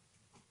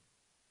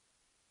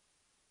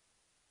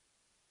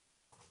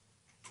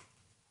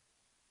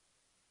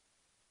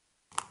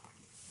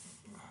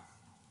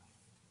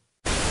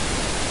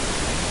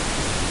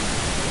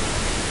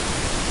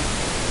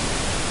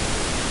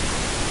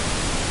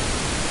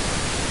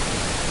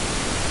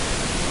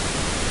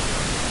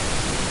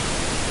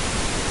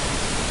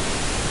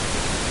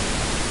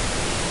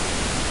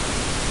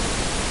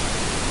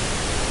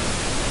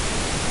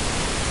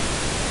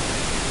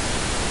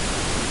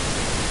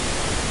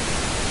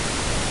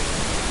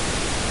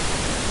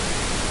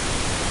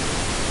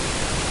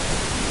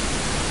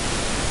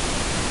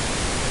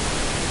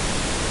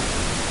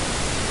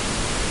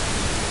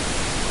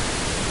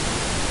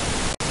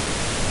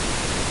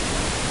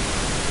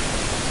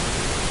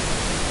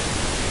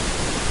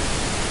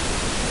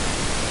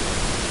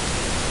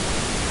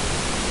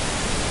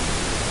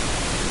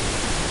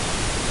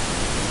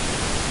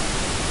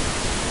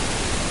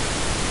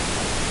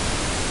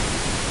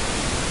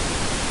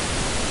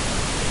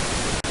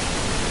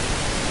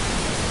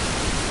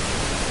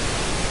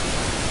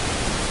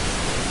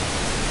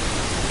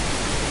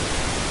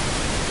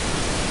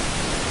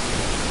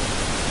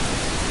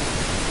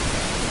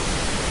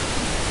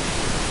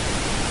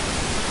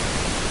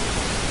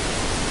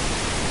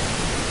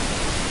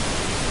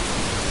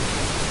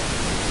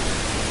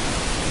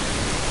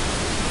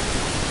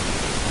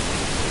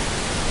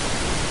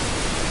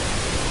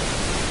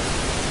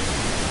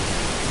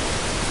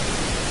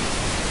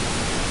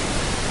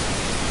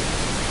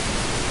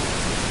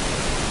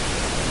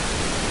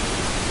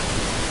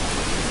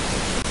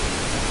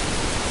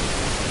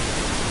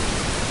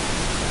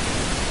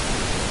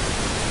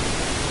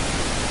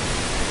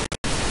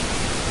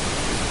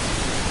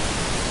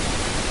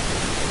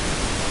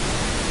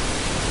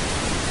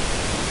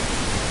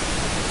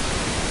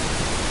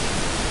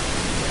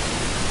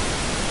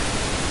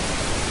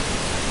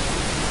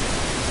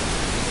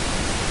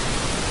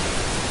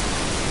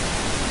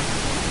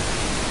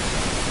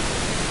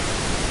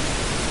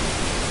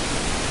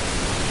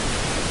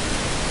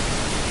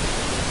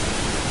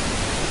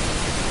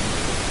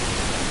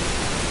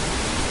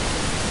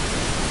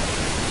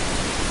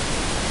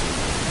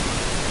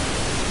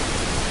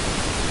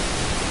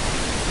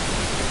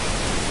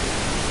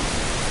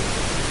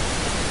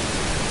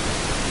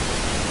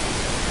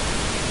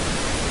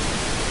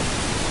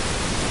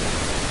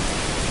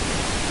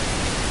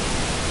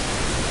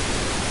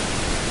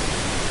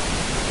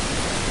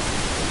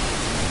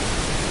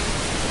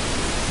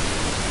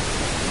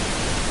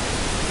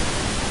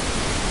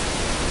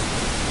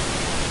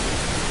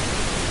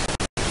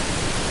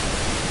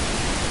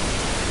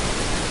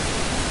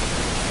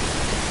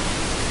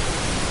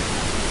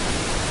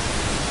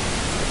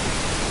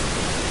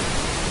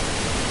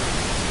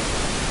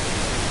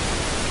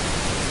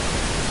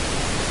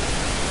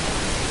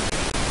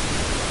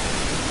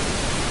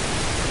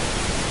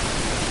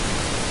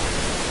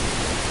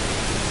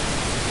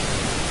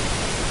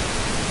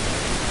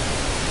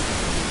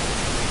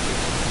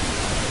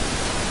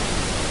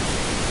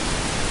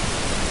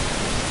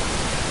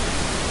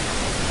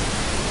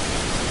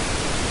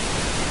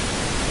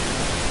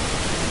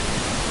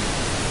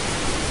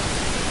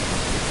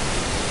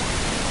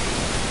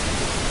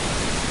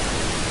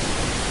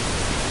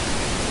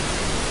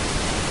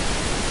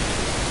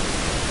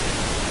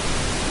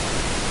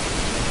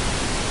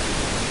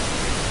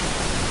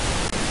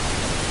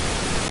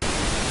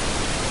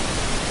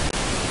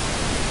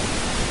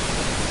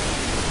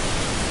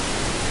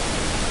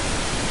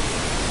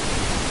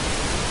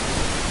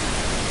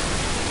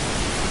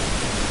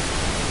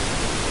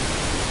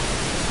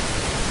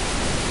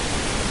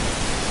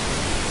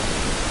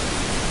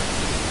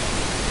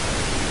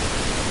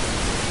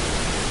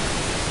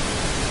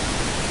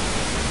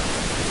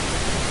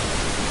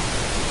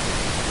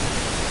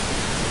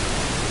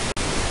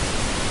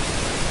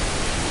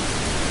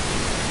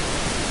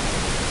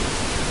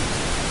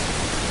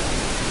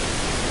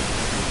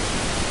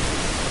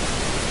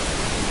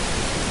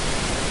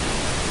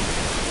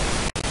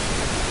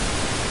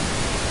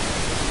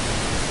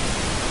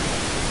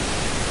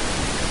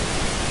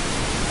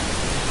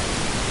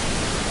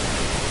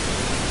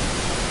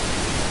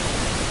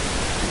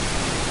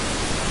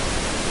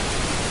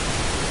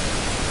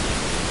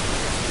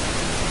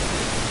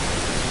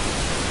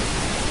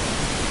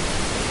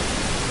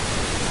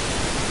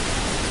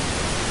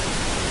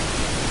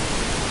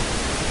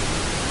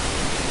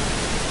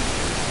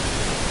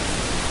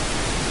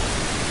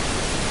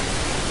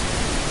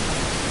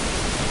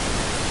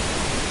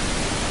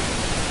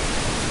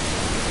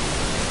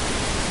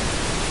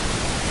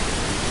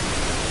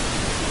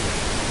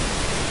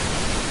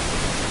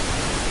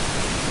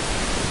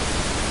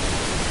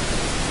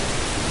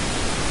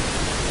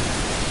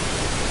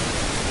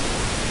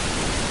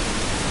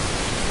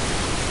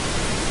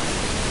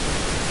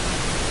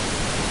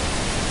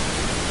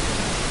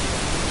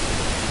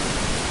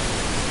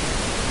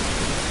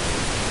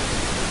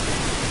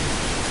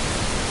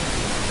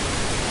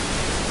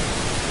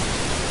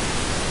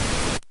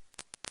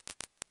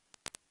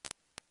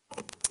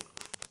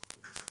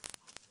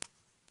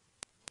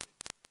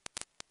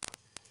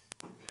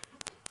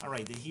 All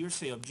right, the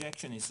hearsay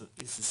objection is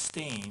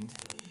sustained,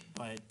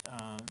 but,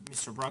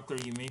 Mr. Brockler,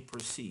 you may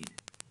proceed.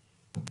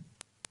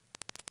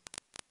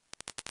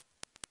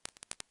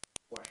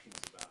 Questions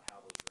about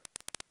how those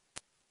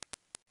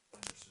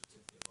under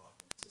certificate of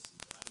authenticity,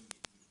 but I need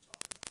you to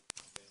talk about it,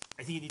 okay?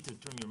 I think you need to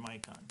turn your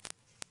mic on.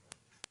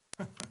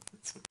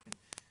 It's okay.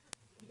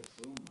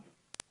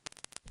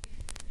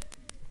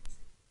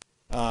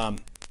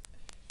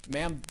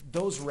 Ma'am,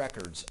 those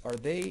records, are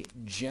they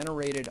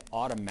generated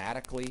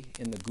automatically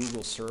in the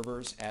Google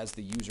servers as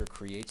the user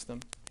creates them?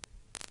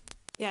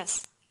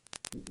 Yes.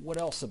 What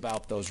else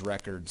about those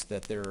records,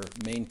 that they're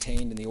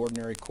maintained in the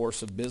ordinary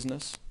course of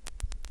business?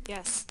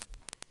 Yes.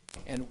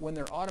 And when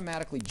they're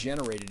automatically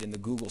generated in the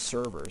Google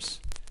servers,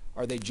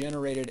 are they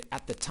generated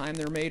at the time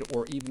they're made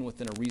or even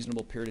within a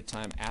reasonable period of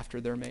time after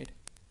they're made?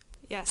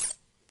 Yes.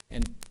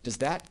 And does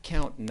that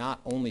count not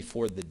only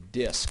for the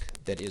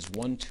disk that is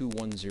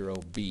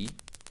 1210B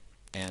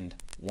and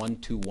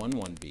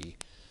 1211B,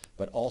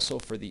 but also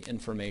for the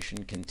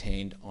information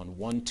contained on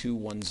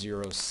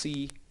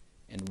 1210C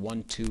and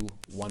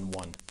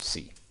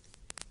 1211C?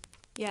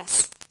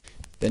 Yes.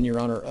 Then, Your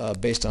Honor,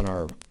 based on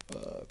our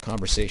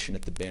conversation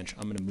at the bench,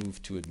 I'm going to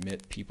move to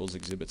admit People's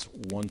Exhibits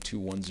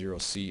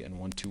 1210C and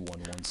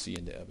 1211C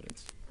into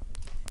evidence.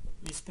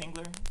 Ms.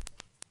 Spengler?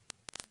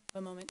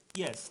 A moment.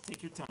 Yes,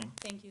 take your time.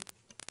 Thank you.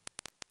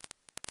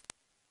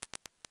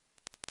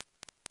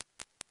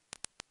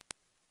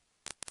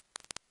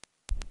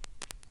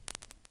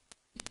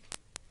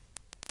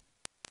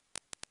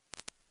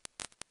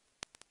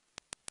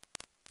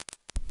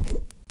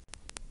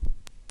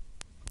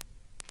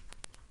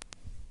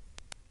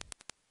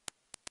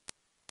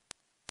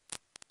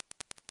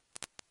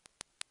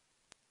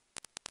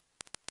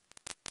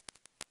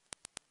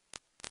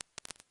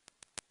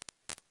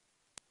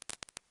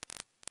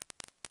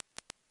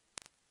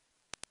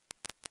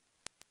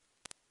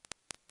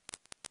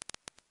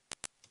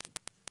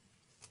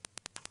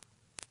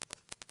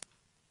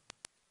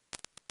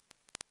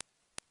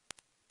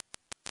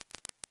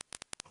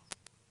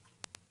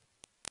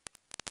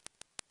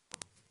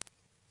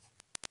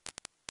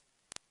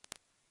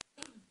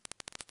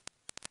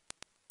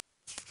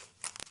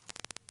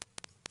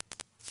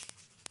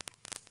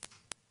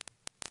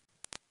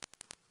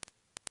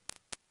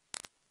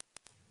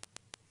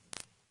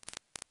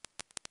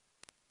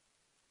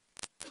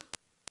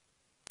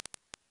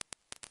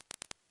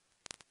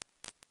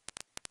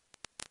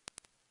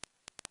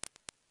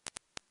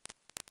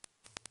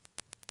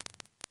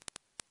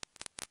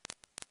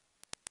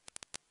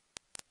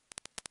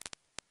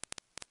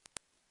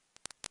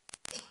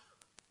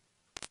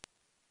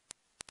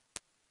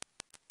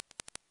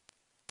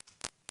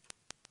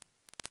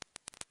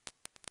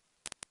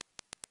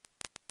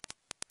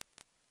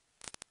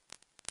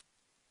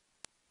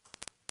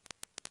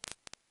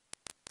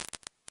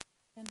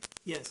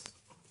 Yes.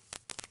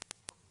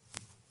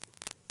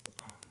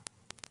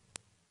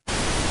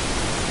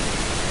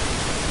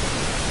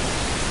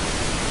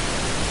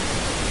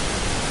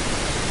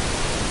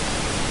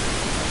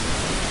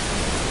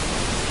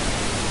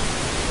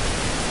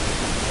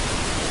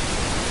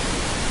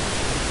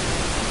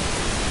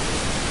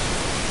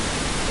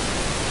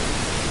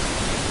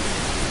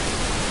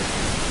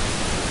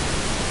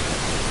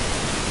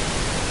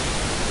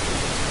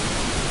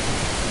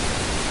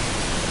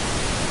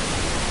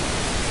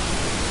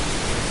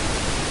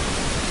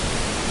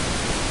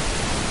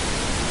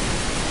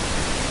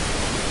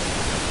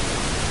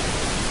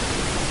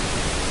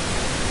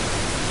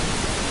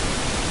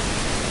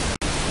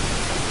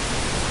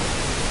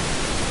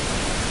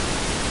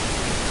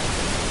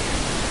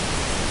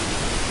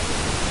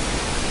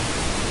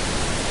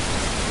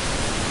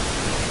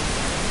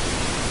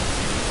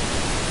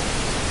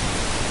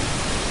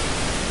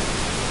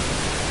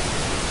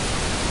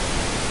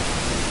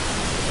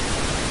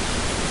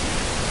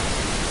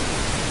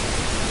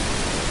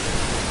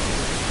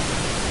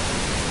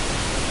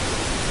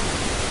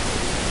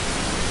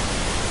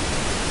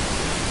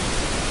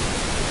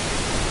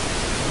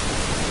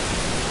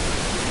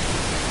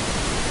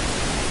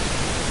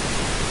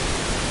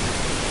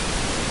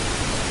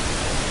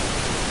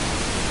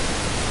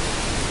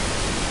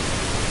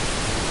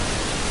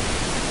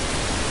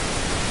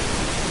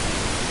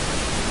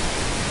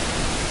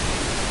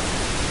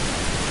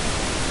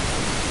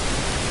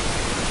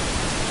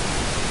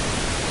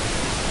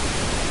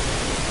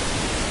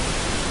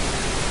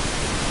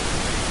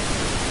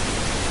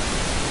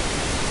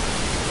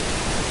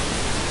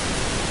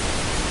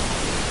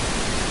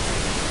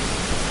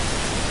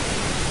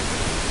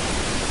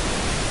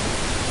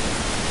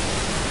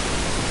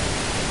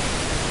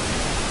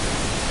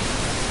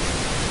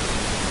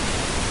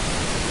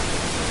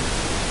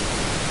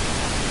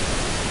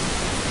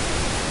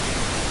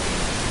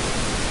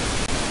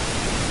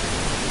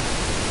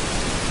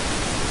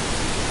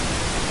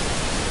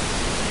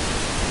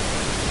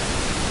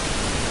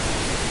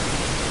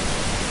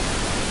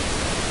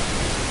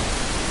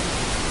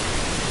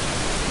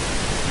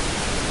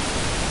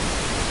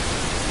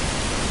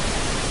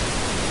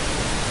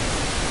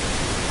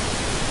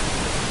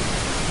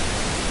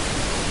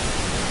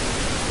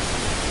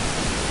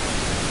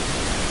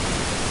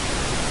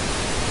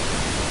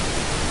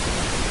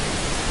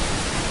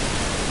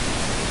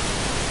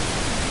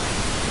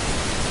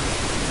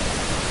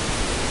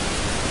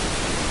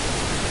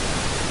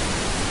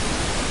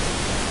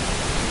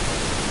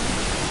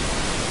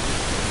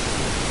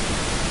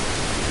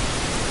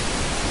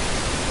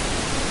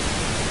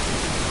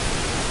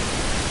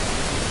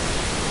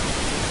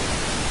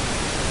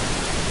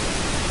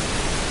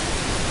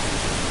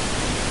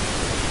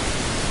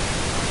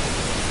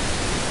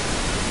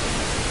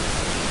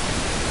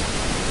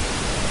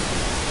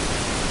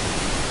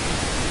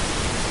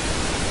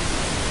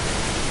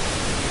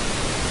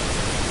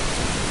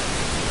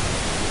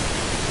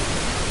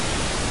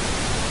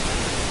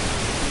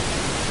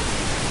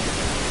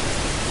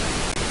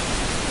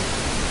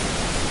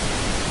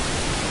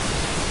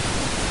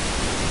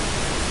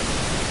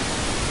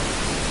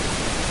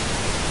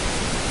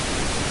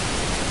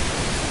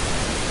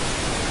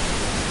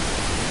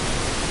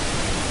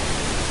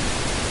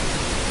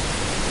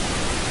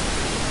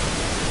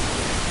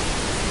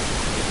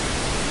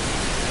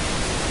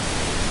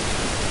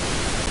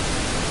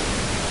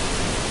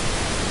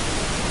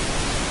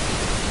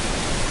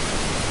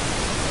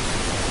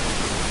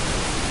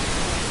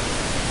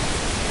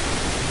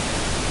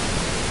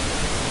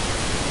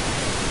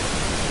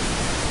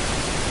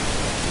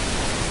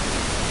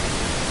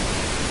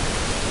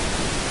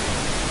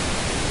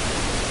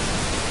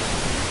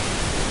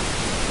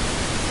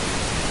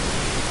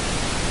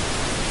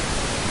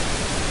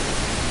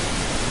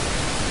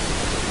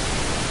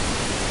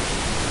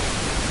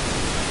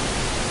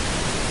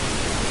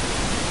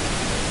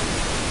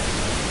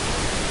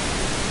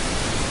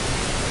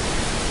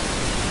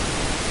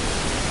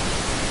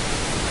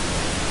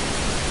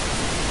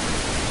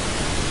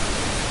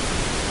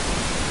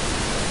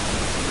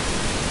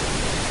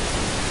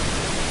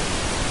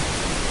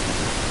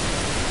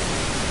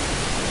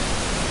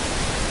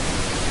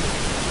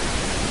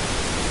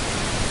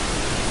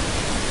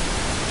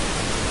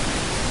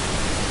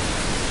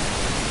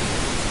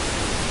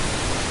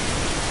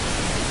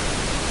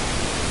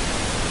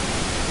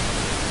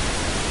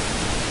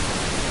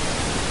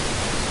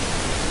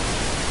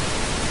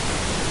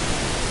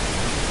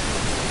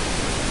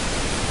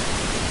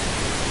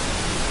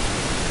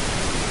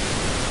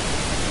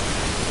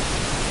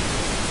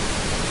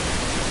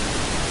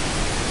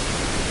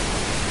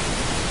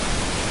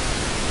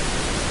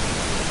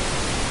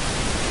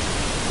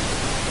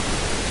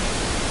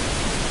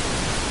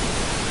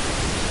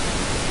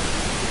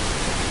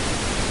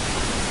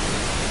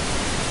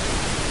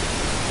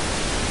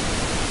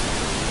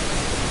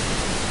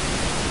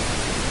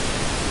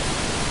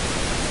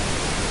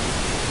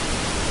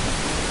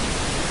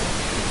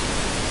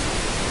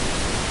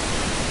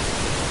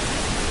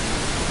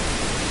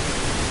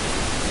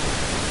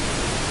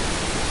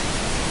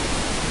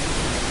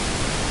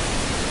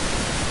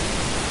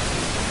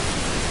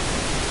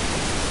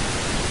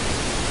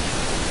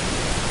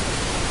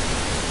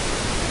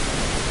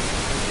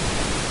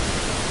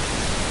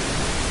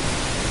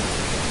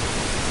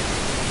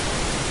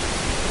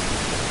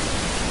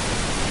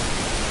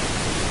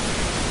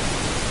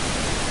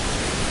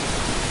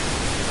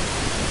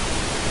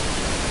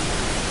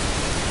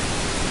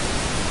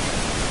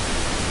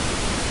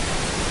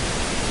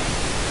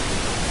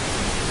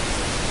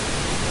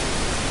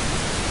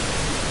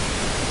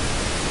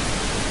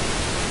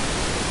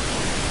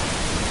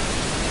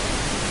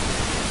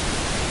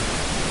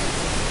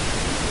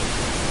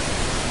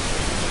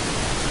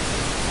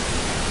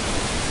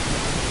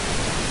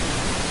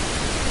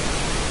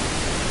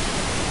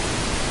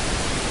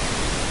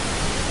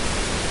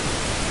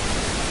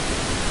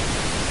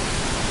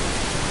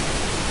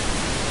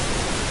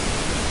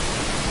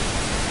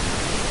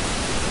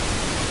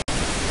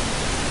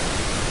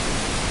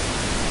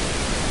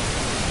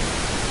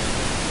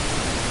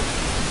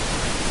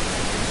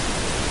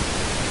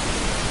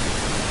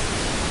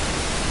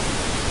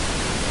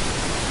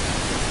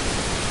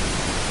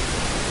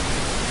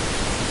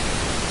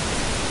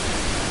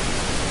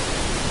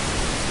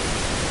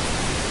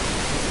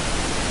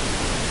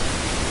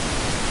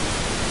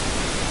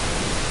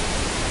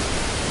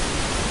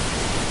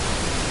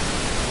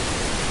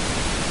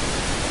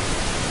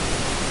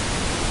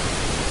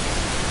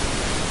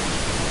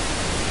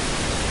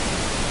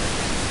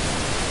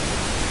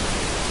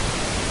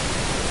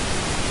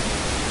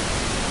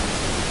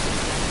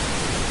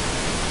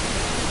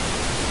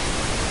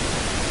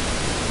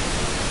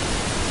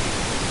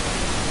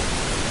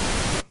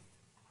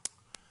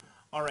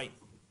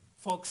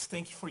 Folks,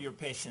 thank you for your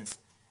patience.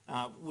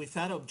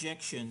 Without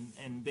objection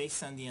and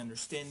based on the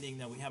understanding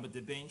that we have at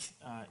the bench,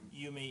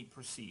 you may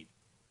proceed.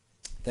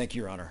 Thank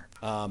you, Your Honor.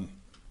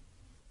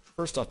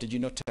 First off, did you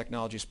know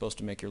technology is supposed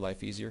to make your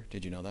life easier?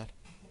 Did you know that?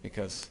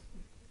 Because,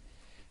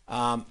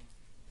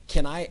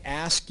 can I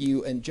ask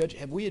you, and Judge,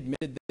 have we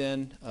admitted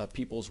then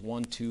people's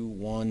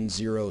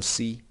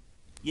 1210C?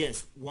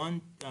 Yes,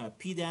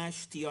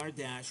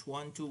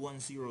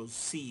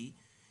 P-TR-1210C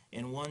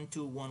and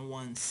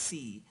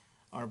 1211C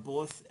are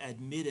both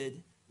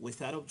admitted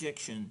without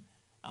objection,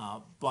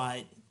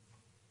 but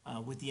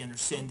with the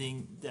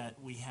understanding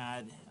that we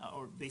had,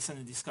 or based on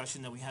the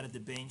discussion that we had at the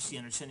bench, the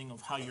understanding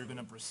of how you're going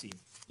to proceed.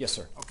 Yes,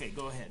 sir. Okay,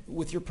 go ahead.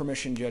 With your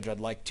permission, Judge, I'd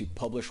like to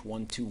publish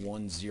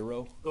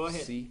 1210C. Go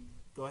ahead.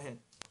 Go ahead.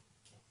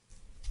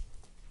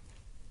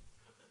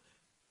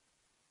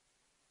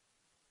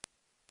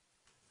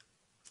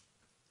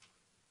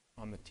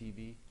 On the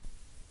TV.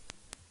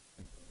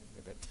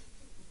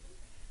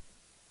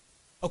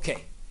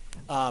 Okay.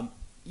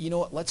 You know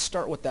what? Let's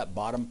start with that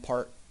bottom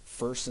part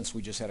first, since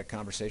we just had a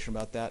conversation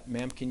about that.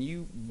 Ma'am, can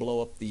you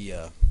blow up the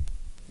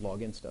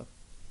login stuff?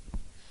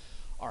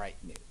 All right.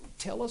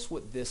 Tell us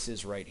what this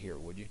is right here,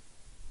 would you?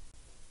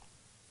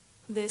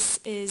 This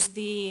is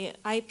the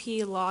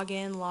IP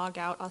login,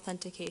 logout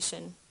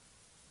authentication.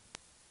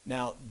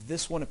 Now,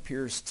 this one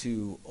appears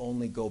to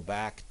only go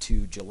back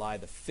to July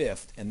the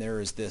 5th, and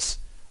there is this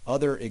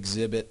other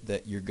exhibit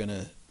that you're going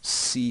to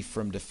see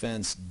from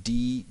defense,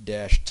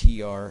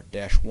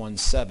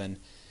 D-TR-17,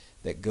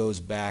 that goes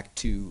back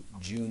to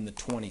June the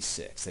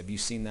 26th. Have you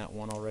seen that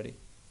one already?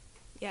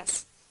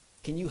 Yes.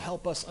 Can you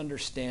help us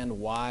understand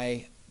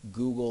why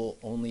Google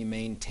only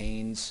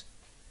maintains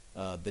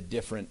the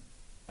different,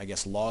 I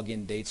guess,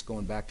 login dates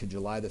going back to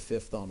July the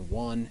 5th on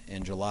one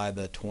and July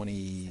the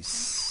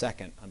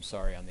 22nd, I'm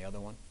sorry, on the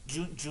other one?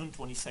 June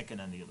 22nd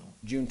on the other one.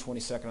 June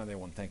 22nd on the other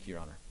one. Thank you,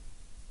 Your Honor.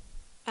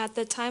 At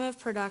the time of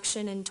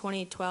production in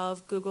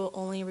 2012, Google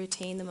only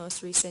retained the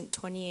most recent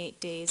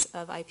 28 days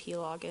of IP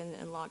login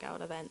and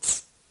logout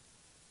events.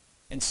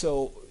 And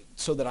so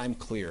that I'm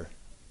clear,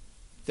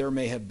 there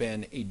may have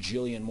been a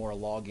jillion more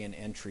login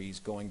entries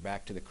going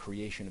back to the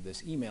creation of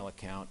this email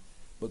account,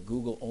 but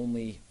Google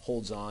only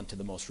holds on to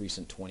the most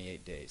recent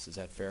 28 days. Is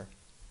that fair?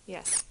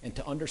 Yes. And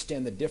to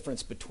understand the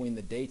difference between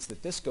the dates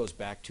that this goes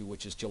back to,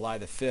 which is July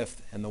the 5th,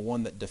 and the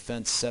one that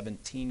Defense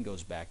 17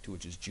 goes back to,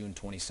 which is June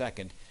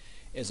 22nd,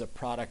 is a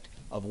product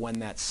of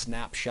when that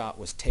snapshot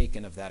was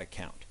taken of that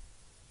account.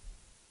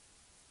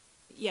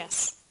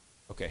 Yes.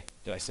 Okay,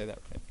 did I say that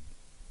right?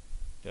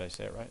 Did I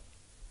say it right?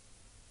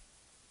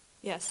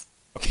 Yes.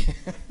 Okay.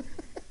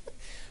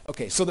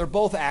 Okay, so they're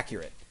both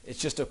accurate. It's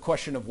just a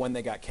question of when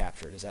they got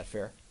captured. Is that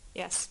fair?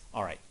 Yes.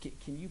 All right.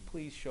 Can you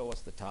please show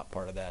us the top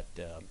part of that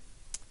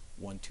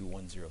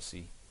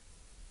 1210C?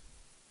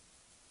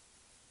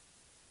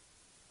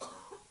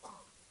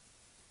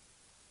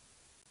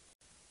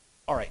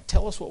 All right,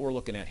 tell us what we're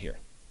looking at here.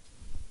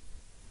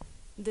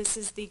 This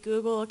is the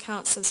Google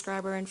account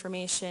subscriber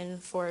information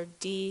for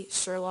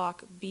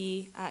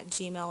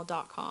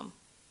dsherlockb@gmail.com.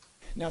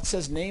 Now it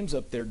says names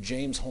up there,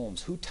 James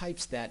Holmes. Who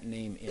types that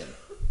name in?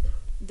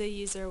 The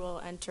user will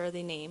enter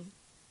the name.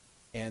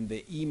 And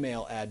the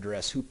email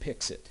address, who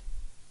picks it?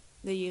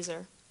 The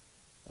user.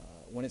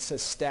 When it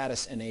says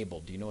status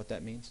enabled, do you know what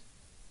that means?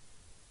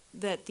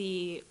 That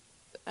the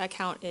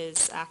account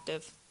is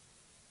active.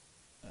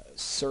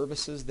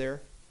 Services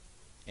there?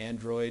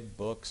 Android,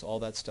 books, all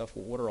that stuff.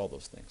 What are all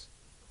those things?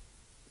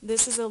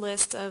 This is a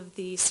list of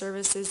the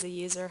services the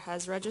user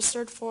has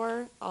registered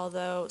for,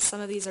 although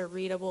some of these are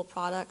readable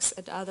products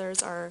and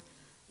others are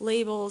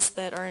labels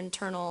that are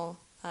internal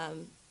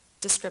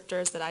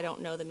descriptors that I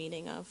don't know the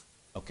meaning of.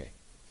 Okay.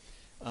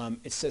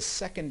 It says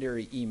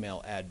secondary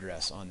email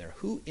address on there.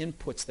 Who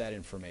inputs that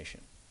information?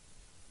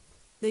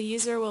 The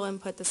user will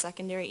input the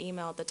secondary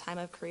email at the time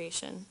of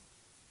creation.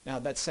 Now,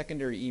 that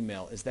secondary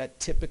email, is that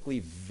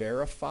typically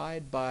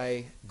verified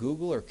by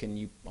Google, or can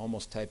you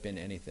almost type in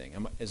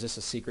anything? Is this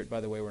a secret,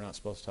 by the way, we're not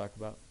supposed to talk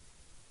about?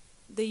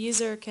 The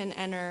user can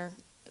enter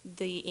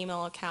the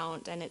email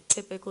account, and it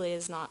typically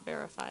is not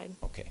verified.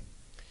 Okay.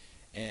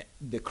 And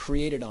the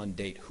created on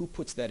date, who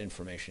puts that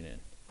information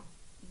in?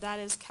 That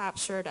is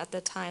captured at the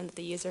time that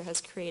the user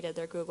has created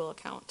their Google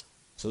account.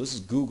 So this is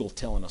Google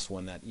telling us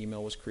when that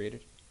email was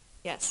created?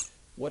 Yes.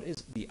 What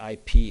is the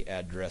IP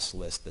address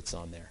list that's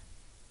on there?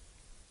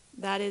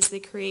 That is the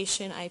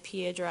creation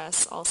IP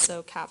address,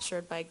 also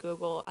captured by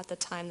Google at the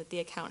time that the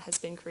account has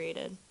been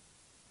created.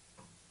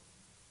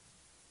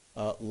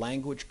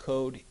 Language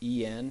code,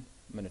 EN,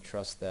 I'm going to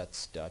trust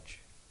that's Dutch.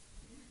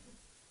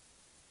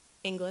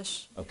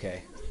 English.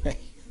 Okay.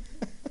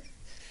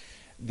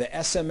 The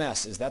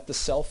SMS, is that the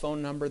cell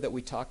phone number that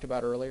we talked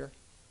about earlier?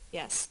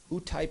 Yes.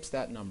 Who types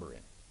that number in?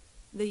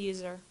 The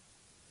user.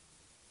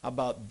 How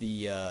about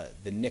the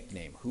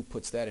nickname? Who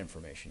puts that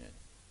information in?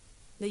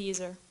 The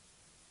user.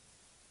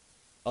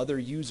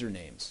 Other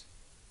usernames,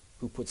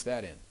 who puts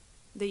that in?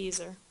 The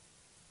user.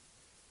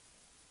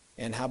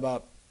 And how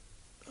about,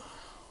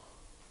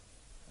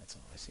 that's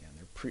all I see on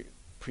there,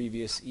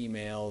 previous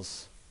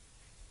emails,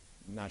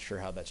 Not sure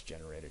how that's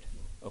generated.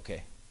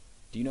 Okay.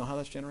 Do you know how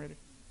that's generated?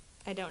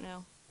 I don't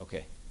know.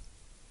 Okay.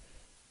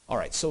 All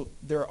right, so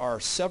there are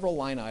several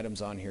line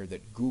items on here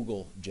that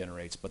Google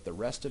generates, but the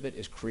rest of it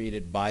is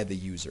created by the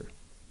user.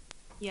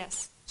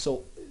 Yes.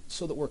 So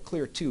that we're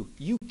clear too,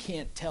 you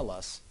can't tell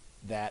us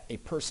that a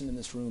person in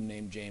this room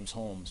named James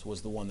Holmes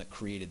was the one that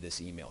created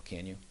this email,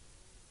 can you?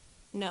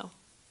 No.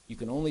 You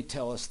can only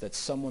tell us that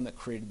someone that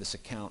created this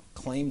account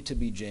claimed to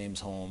be James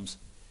Holmes,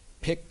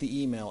 picked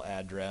the email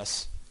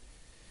address,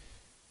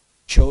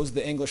 chose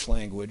the English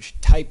language,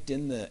 typed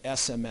in the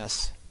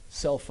SMS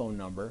cell phone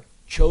number,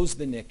 chose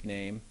the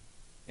nickname,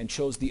 and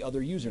chose the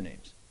other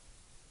usernames.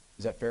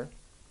 Is that fair?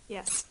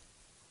 Yes.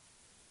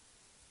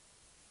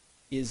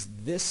 Is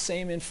this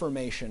same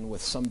information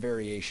with some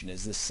variation,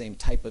 is this same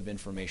type of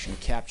information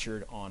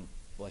captured on,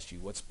 bless you,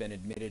 what's been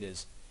admitted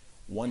as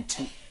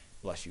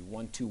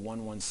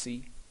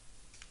 1211C?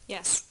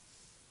 Yes.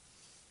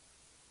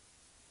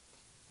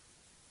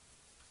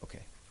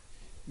 Okay.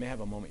 May I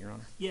have a moment, Your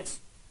Honor? Yes.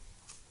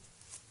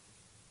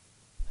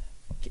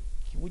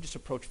 Can we just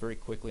approach very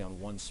quickly on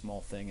one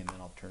small thing, and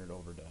then I'll turn it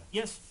over to...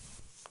 Yes.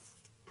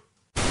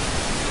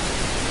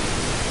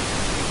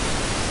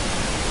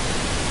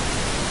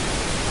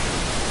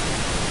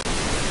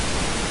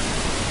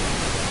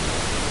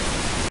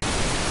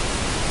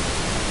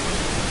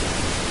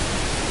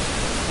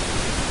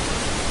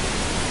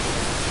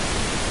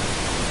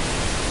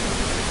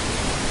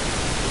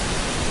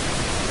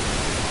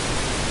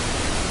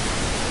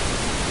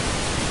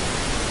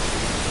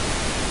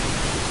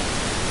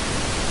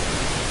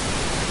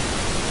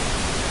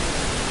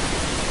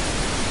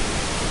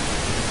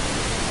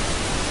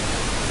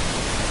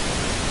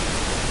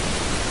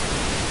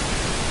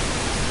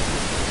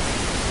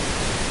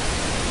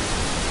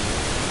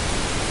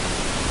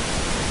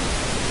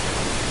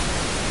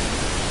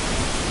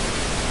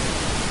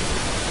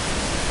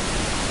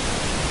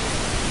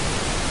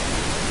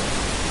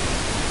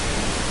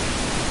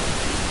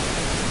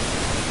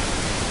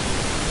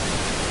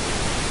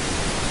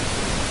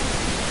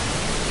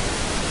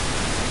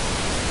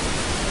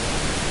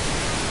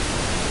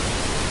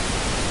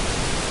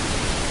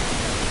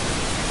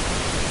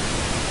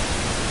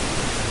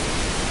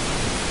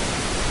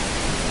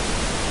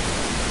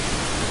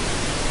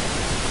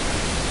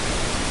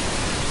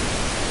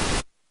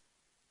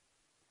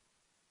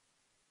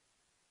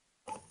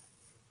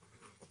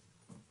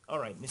 All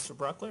right, Mr.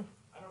 Brockler?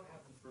 I don't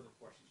have any further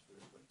questions for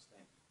this witness,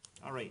 thank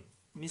you. All right.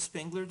 Ms.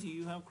 Spengler, do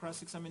you have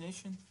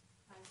cross-examination?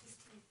 Just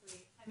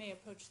briefly, I may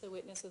approach the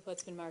witness with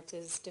what's been marked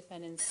as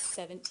defendant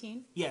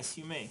 17. Yes,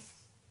 you may.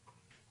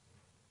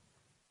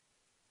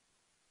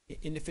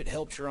 And if it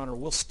helps, Your Honor,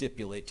 we'll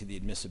stipulate to the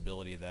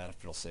admissibility of that if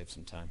it'll save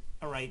some time.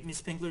 All right, Ms.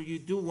 Spengler, you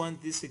do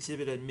want this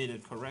exhibit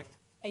admitted, correct?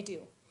 I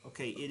do.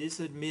 Okay, it is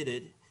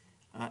admitted,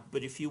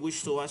 but if you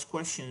wish to ask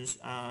questions,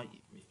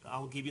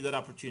 I'll give you that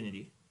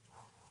opportunity.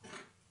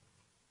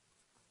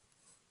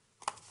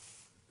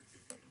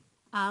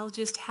 I'll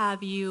just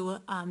have you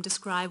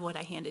describe what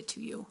I handed to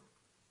you.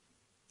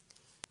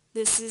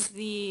 This is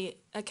the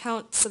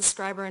account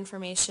subscriber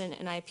information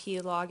and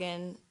IP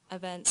login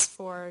events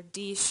for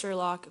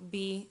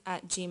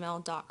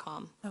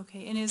dsherlockb@gmail.com.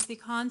 Okay, and is the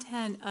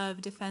content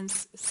of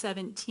defense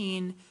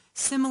 17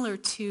 similar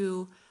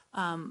to,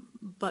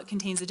 but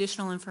contains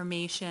additional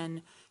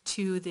information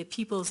to the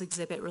People's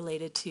Exhibit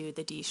related to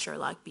the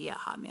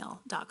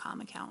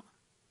dsherlockb@hotmail.com account?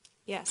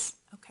 Yes.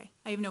 Okay,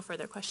 I have no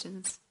further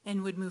questions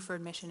and would move for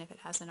admission if it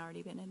hasn't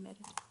already been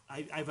admitted.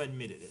 I've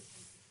admitted it.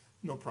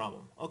 No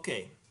problem.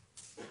 Okay.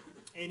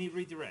 Any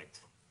redirect?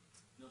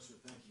 No, sir,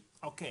 thank you.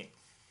 Okay.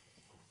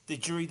 The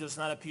jury does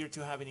not appear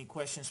to have any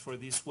questions for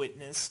this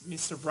witness.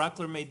 Mr.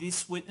 Brockler, may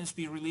this witness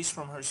be released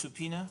from her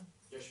subpoena?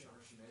 Yes, Your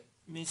Honor, she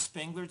may. Ms.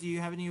 Spengler, do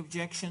you have any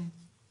objection?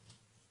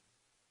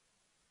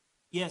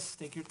 Yes,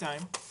 take your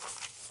time.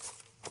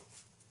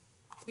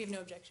 We have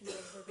no objection to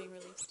her being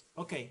released.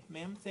 Okay,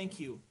 ma'am, thank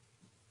you.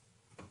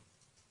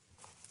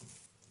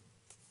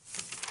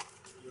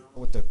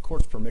 With the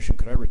court's permission,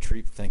 could I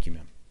retrieve, thank you,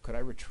 ma'am. Could I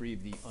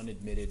retrieve the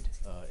unadmitted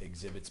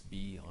exhibits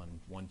B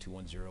on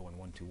 1210 and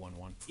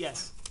 1211?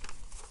 Yes.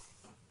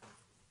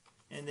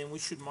 And then we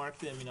should mark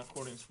them in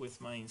accordance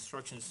with my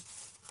instructions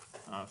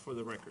for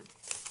the record.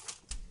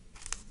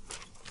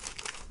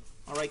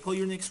 All right, call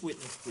your next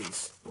witness,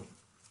 please.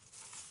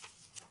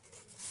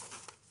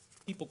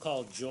 People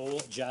called Joel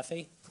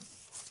Jaffe.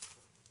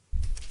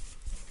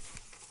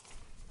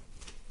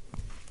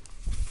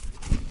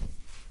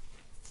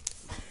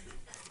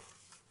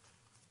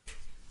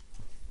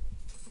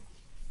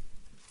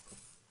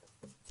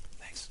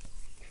 Thanks.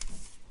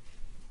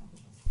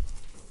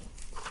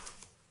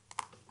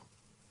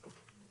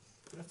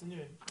 Good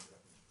afternoon.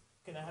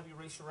 Can I have you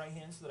raise your right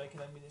hand so that I can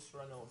administer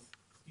an oath?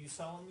 Do you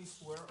solemnly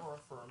swear or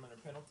affirm under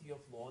penalty of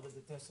law that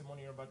the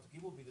testimony you're about to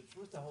give will be the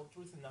truth, the whole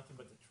truth, and nothing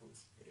but the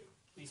truth? I do.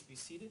 Please be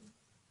seated.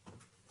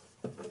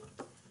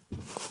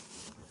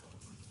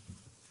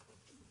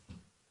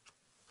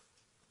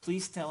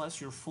 Please tell us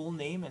your full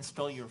name and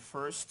spell your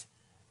first,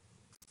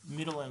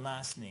 middle, and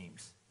last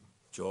names.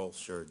 Joel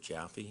Sir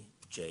Jaffe,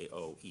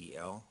 Joel,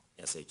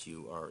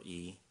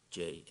 Surejafffe.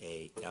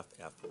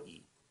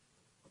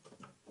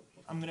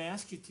 I'm going to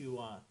ask you to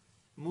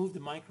move the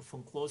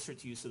microphone closer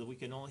to you so that we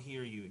can all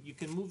hear you. You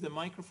can move the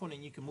microphone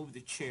and you can move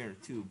the chair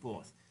too,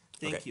 both.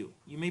 Thank Okay. you.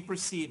 You may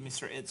proceed,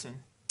 Mr.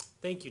 Edson.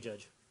 Thank you,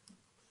 Judge.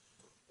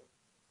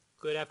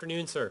 Good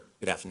afternoon, sir.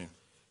 Good afternoon.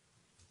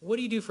 What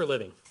do you do for a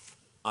living?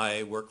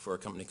 I work for a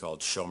company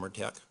called Schomer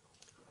Tech,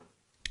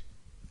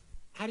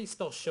 How do you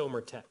spell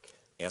Schomer Tech?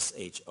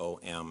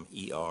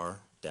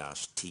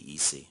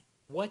 Shomer-TEC.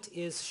 What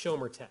is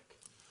Schomer Tech?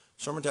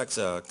 Schomer Tech's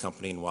a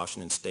company in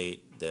Washington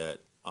State that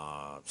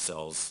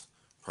sells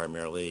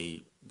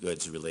primarily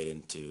goods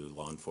related to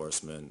law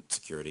enforcement,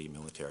 security,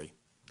 military.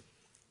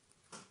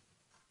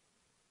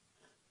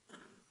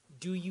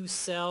 Do you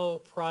sell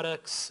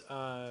products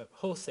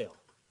wholesale?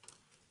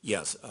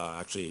 Yes,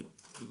 actually,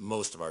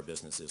 most of our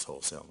business is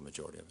wholesale, the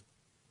majority of it.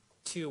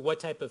 To what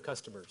type of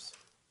customers?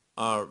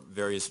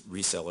 Various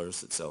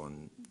resellers that sell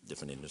in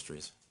different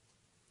industries.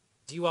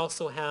 Do you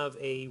also have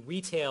a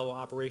retail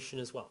operation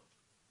as well?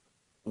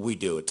 We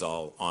do. It's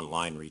all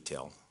online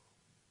retail.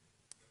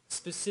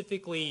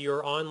 Specifically,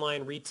 your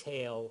online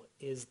retail,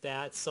 is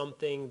that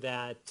something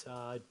that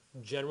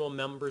general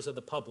members of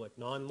the public,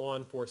 non-law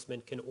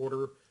enforcement, can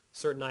order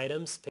certain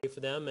items, pay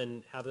for them,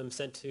 and have them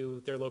sent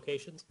to their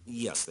locations?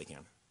 Yes, they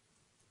can.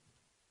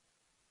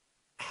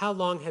 How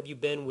long have you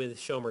been with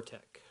Schomer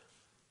Tech?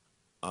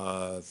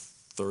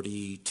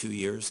 32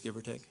 years, give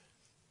or take.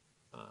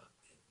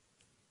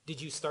 Did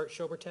you start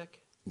Schomer Tech?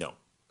 No.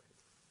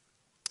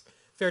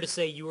 Fair to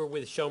say you were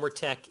with Schomer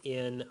Tech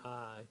in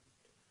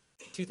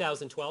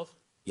 2012?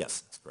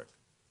 Yes, that's correct.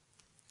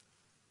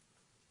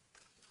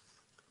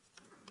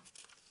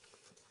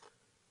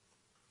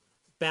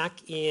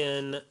 Back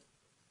in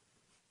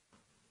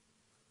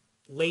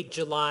late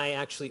July,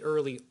 actually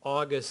early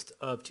August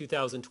of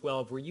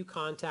 2012, were you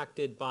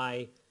contacted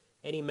by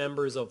any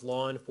members of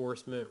law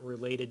enforcement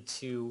related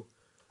to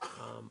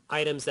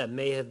items that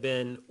may have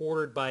been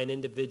ordered by an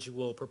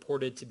individual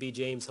purported to be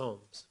James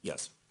Holmes?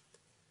 Yes.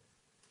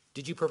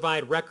 Did you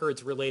provide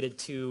records related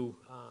to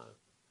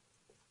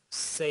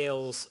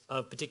sales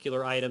of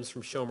particular items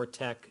from Schomer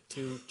Tech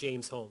to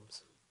James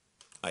Holmes?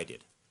 I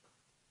did.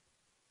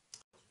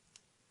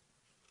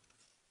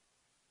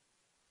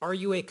 Are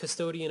you a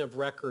custodian of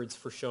records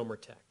for Schomer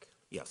Tech?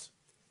 Yes.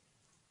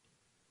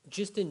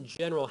 Just in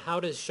general, how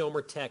does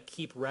Schomer Tech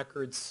keep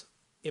records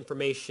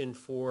information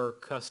for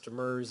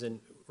customers and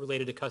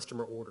related to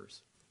customer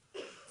orders?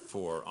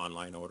 For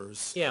online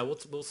orders? Yeah, we'll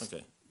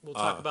Okay.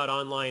 talk about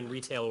online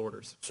retail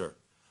orders. Sure.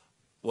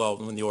 Well,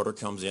 when the order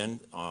comes in,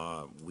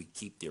 we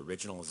keep the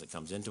original as it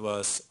comes into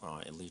us.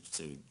 It leads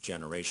to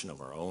generation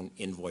of our own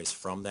invoice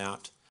from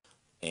that.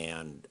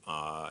 And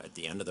at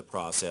the end of the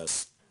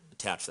process,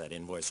 attached to that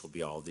invoice will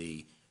be all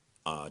the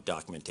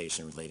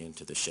documentation relating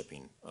to the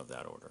shipping of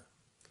that order.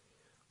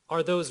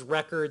 Are those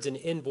records and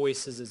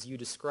invoices, as you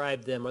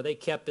described them, are they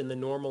kept in the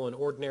normal and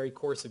ordinary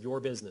course of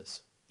your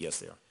business? Yes,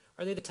 they are.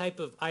 Are they the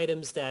type of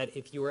items that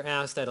if you were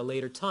asked at a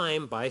later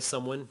time by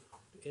someone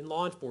in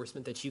law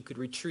enforcement that you could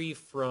retrieve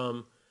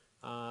from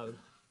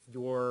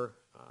your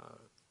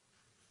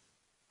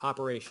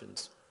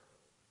operations?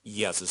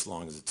 Yes, as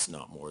long as it's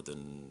not more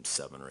than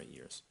 7 or 8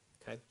 years.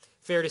 Okay.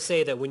 Fair to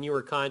say that when you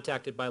were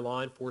contacted by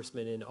law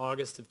enforcement in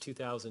August of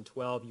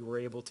 2012, you were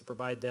able to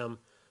provide them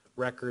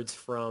records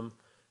from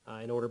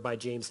an order by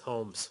James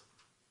Holmes?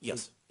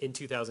 Yes. In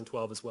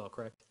 2012 as well,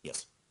 correct?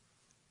 Yes.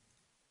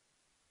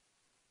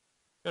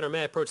 Your Honor,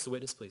 may I approach the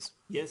witness, please?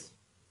 Yes.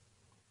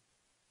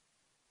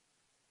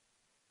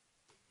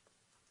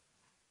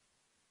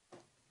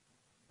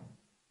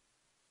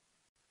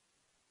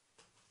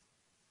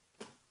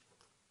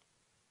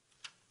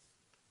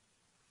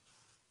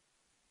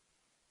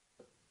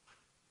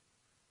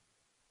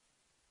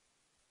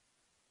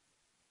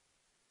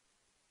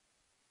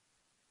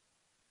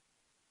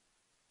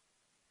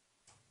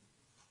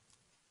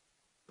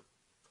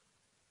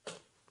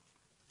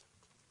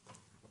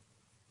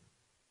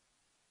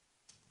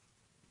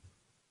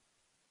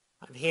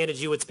 I've handed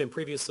you what's been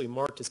previously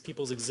marked as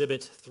People's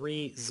Exhibit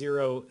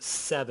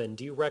 307.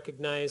 Do you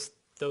recognize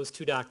those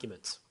two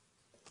documents?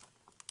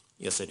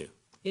 Yes, I do.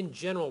 In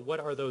general, what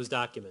are those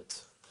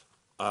documents?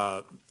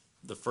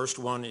 The first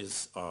one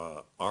is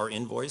our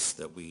invoice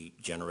that we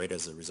generate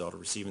as a result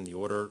of receiving the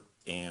order,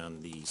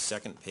 and the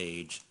second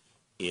page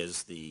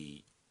is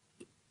the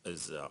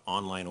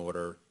online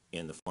order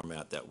in the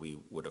format that we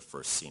would have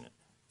first seen it.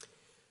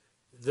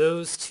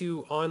 Those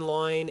two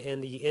online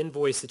and the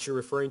invoice that you're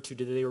referring to,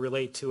 do they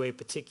relate to a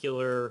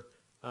particular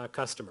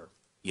customer?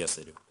 Yes,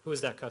 they do. Who is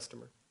that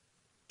customer?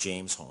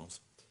 James Holmes.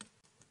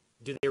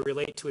 Do they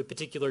relate to a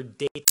particular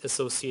date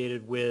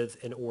associated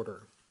with an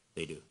order?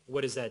 They do.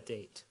 What is that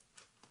date?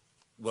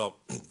 Well,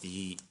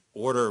 the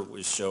order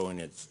was showing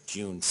it's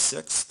June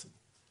 6th.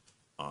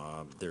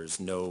 There's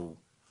no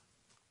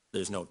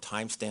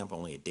timestamp,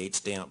 only a date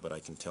stamp, but I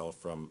can tell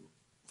from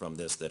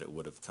this that it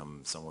would have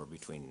come somewhere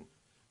between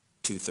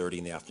 2:30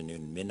 in the afternoon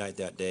and midnight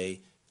that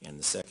day. And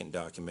the second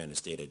document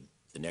is dated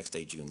the next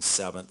day, June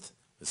 7th,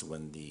 is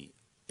when the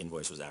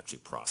invoice was actually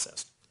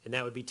processed. And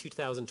that would be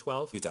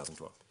 2012?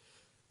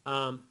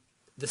 2012.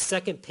 The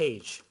second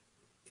page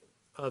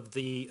of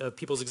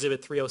People's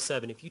Exhibit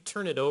 307, if you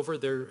turn it over,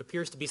 there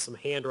appears to be some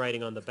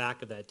handwriting on the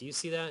back of that. Do you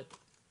see that?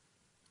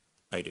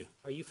 I do.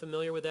 Are you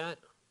familiar with that?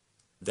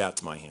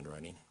 That's my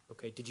handwriting.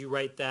 Okay, did you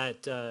write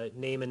that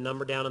name and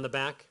number down on the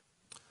back?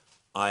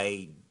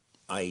 I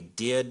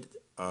did.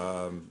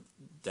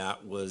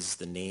 That was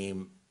the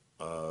name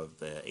of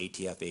the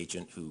ATF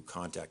agent who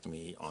contacted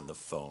me on the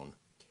phone.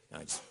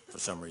 And I just, for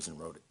some reason,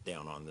 wrote it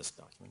down on this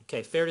document.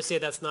 Okay, fair to say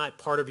that's not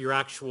part of your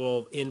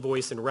actual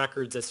invoice and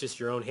records, that's just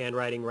your own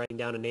handwriting, writing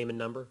down a name and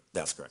number?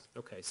 That's correct.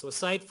 Okay, so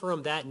aside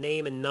from that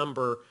name and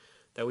number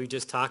that we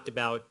just talked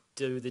about,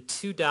 do the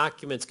two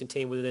documents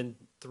contained within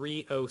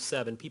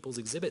 307, People's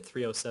Exhibit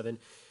 307,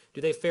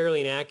 do they fairly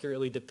and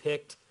accurately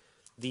depict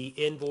the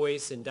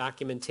invoice and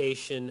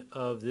documentation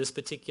of this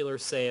particular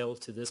sale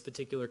to this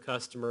particular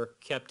customer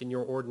kept in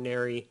your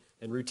ordinary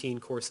and routine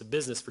course of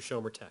business for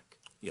Schomer Tech?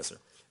 Yes, sir.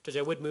 Judge,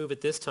 I would move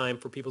at this time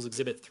for People's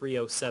Exhibit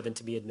 307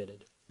 to be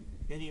admitted.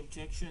 Any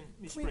objection?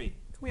 Ms. Braid?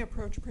 Can we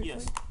approach briefly?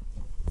 Yes.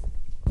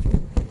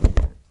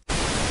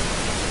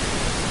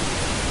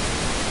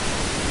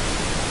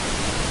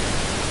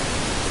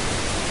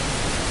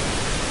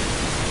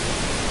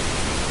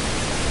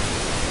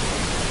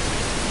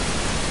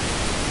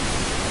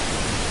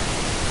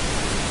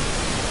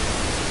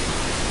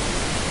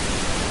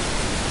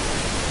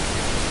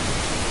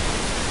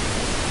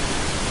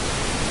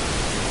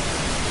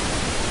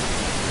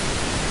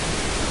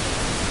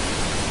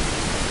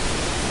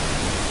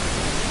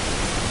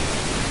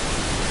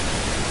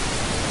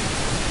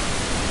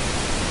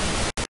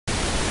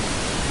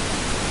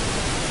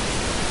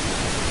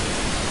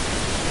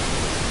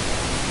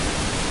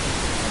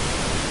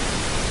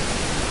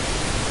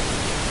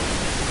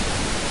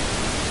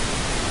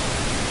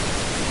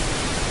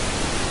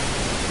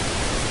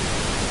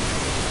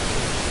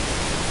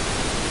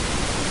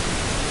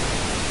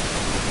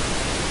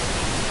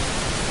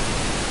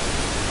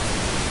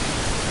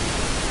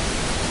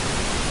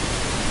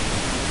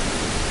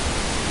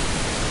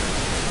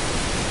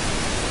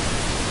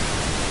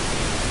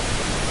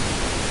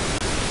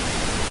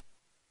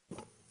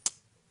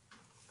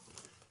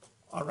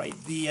 All right,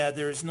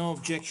 there is no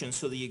objection,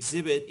 so the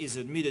exhibit is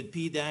admitted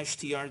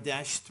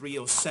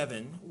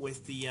P-TR-307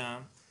 with the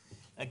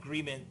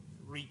agreement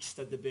reached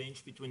at the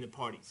bench between the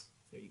parties.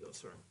 There you go,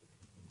 sir.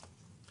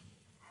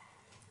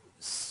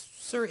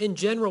 Sir, in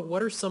general,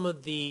 what are some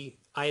of the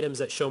items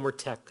that Schomer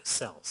Tech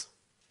sells?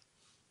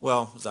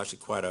 Well, there's actually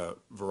quite a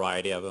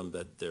variety of them,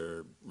 but they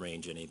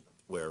range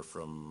anywhere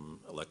from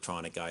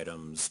electronic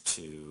items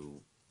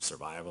to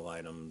survival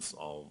items,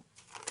 all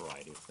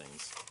variety of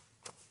things.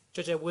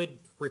 Judge, I would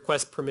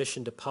request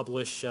permission to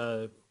publish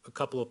a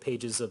couple of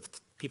pages of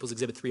People's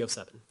Exhibit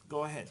 307.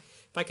 Go ahead.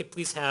 If I could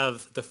please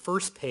have the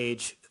first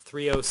page,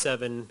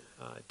 307-1.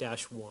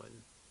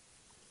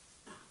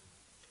 A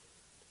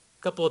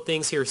couple of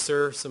things here,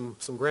 sir, some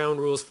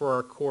ground rules for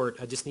our court.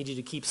 I just need you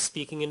to keep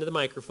speaking into the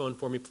microphone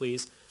for me,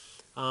 please.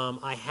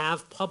 I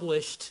have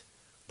published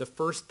the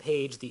first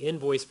page, the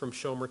invoice from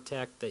Schomer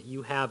Tech that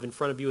you have in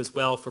front of you as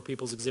well for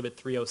People's Exhibit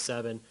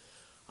 307.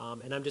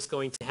 And I'm just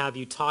going to have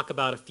you talk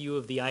about a few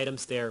of the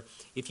items there.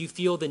 If you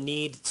feel the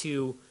need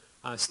to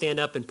stand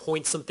up and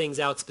point some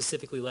things out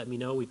specifically, let me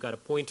know. We've got a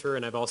pointer,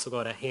 and I've also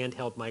got a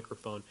handheld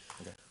microphone.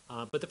 Okay.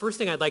 But the first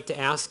thing I'd like to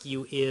ask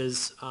you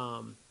is,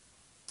 to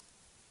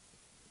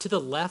the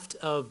left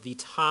of the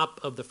top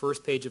of the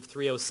first page of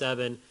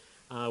 307,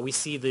 we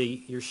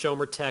see your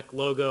Schomer Tech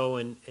logo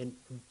and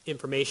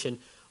information.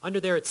 Under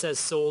there it says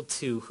sold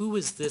to. Who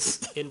is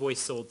this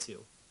invoice sold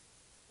to?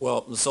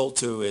 Well, the sold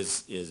to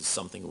is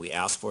something we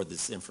ask for.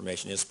 This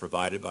information is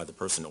provided by the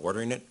person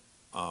ordering it.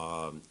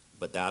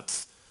 But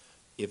that's,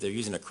 if they're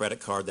using a credit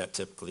card, that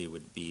typically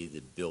would be the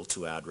bill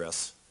to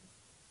address.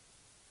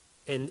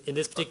 And in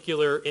this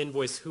particular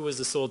invoice, who is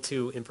the sold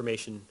to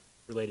information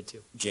related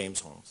to?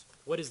 James Holmes.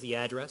 What is the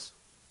address?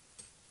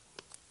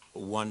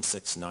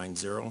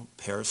 1690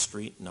 Paris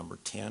Street, number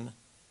 10,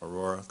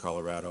 Aurora,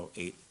 Colorado,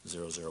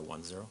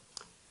 80010.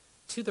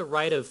 To the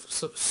right of,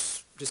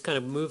 just kind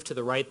of move to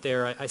the right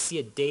there, I see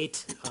a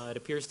date. It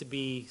appears to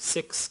be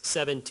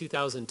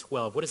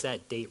 6/7/2012. What does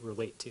that date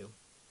relate to?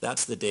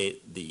 That's the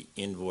date the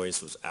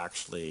invoice was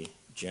actually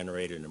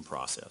generated and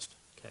processed.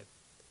 Okay.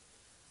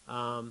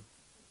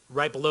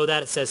 Right below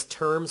that it says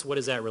terms. What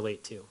does that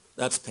relate to?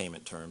 That's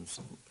payment terms.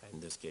 Okay. In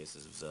this case,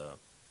 it was a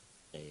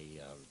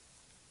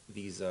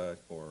Visa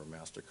or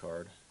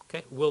MasterCard.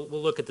 Okay, we'll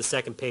look at the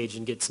second page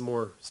and get some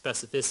more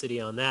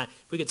specificity on that.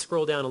 If we could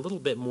scroll down a little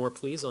bit more,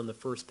 please, on the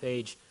first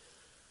page.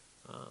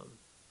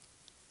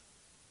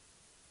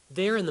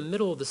 There in the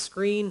middle of the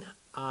screen,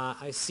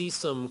 I see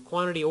some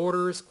quantity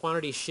orders,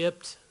 quantity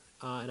shipped,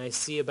 and I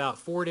see about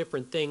 4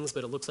 different things,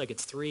 but it looks like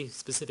it's 3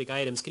 specific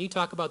items. Can you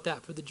talk about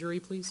that for the jury,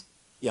 please?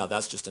 Yeah,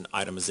 that's just an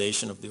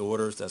itemization of the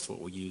orders. That's what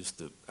we use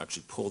to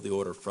actually pull the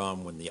order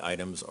from. When the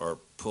items are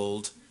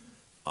pulled,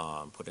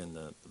 put in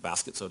the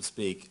basket, so to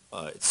speak,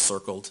 it's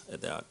circled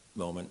at that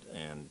moment,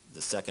 and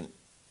the second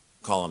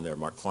column there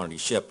marked quantity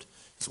shipped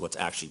is what's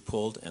actually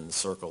pulled, and the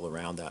circle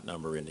around that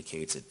number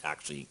indicates it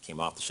actually came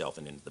off the shelf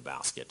and into the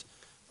basket.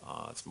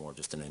 It's more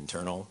just an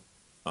internal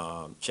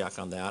check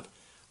on that.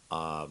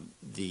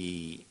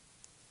 The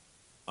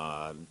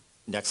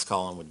next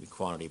column would be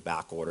quantity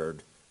back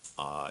ordered.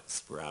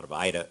 If we're out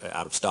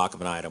of stock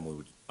of an item, we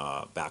would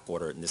back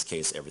order it. In this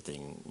case,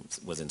 everything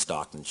was in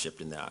stock and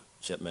shipped in that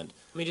shipment.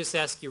 Let me just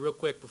ask you real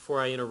quick before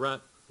I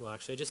interrupt. Well,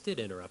 actually, I just did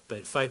interrupt,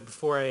 but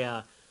before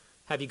I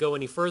have you go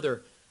any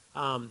further,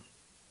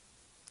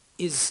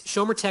 is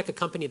Schomer Tech a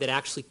company that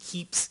actually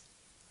keeps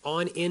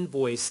on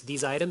invoice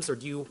these items, or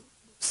do you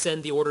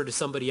send the order to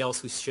somebody else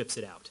who ships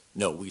it out,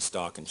 No, we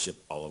stock and ship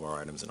all of our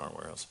items in our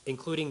warehouse.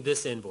 including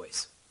this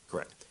invoice?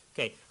 Correct.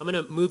 Okay, I'm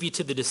going to move you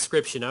to the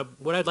description.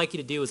 What I'd like you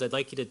to do is I'd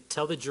like you to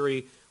tell the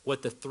jury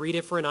what the 3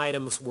 different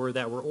items were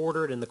that were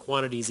ordered and the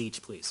quantities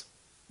each, please.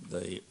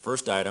 The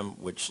first item,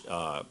 which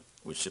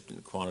was shipped in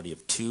a quantity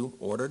of 2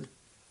 ordered,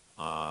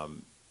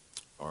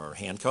 are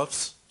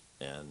handcuffs,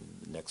 and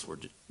the next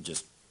word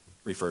just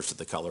refers to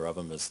the color of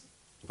them as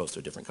opposed to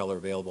a different color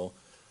available.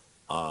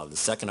 The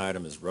second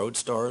item is Road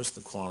Stars.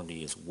 The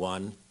quantity is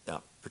 1.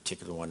 That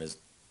particular one is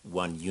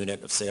 1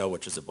 unit of sale,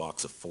 which is a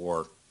box of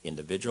 4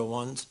 individual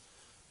ones.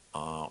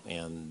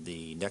 And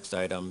the next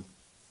item,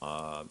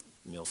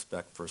 meal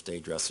spec first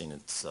aid dressing,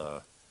 it's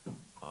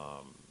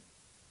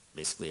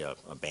basically a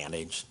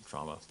bandage,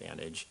 trauma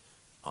bandage.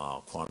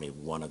 Quantity of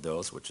 1 of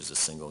those, which is a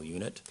single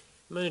unit.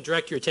 I'm going to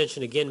direct your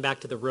attention again back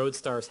to the Road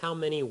Stars. How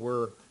many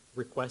were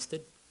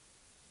requested?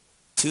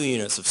 2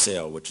 units of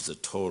sale, which is a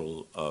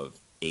total of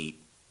 8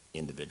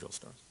 individual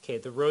stars. Okay,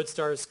 the Road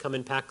Stars come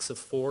in packs of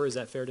 4, is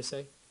that fair to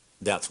say?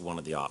 That's one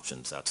of the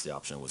options. That's the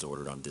option that was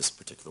ordered on this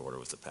particular order,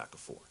 was a pack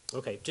of 4.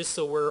 Okay, just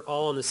so we're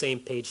all on the same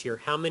page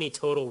here, how many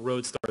total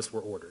Road Stars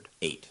were ordered?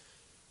 8.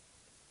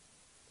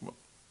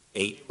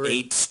 8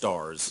 Great.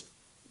 stars,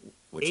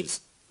 Eight?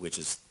 which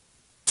is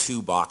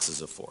 2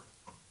 boxes of 4.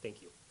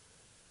 Thank you.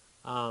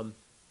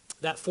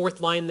 That 4th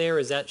line there,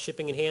 is that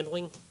shipping and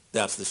handling?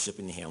 That's the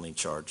shipping and handling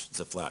charge. It's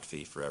a flat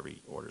fee for every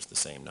order. It's the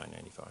same,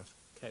 $9.95.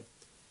 Okay.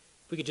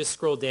 If we could just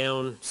scroll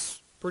down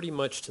pretty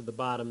much to the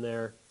bottom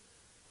there.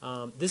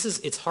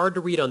 It's hard to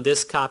read on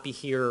this copy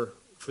here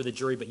for the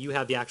jury, but you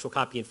have the actual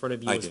copy in front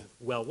of you I as do.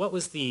 well. What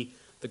was the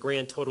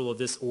grand total of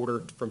this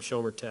order from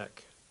Schomer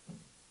Tech?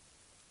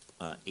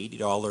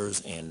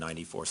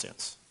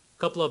 $80.94.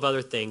 Couple of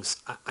other things.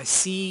 I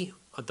see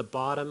at the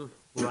bottom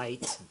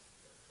right,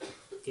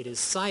 it is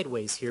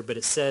sideways here, but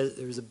it says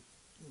there's a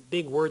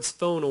big words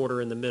phone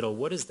order in the middle.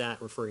 What is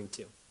that referring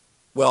to?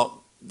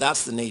 Well,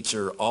 that's the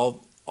nature.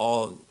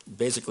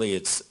 Basically,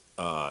 it's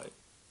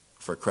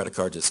for credit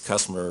cards, it's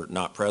customer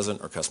not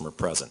present or customer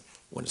present.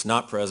 When it's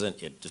not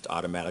present, it just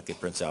automatically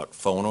prints out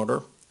phone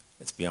order.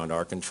 It's beyond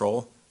our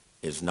control.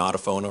 It's not a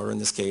phone order in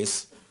this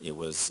case. It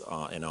was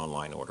an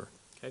online order.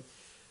 Okay.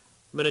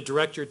 I'm going to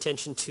direct your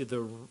attention to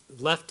the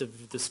left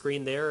of the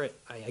screen there.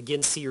 I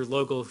again see your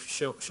logo,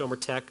 Schomer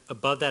Tech.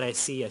 Above that, I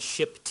see a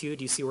ship to.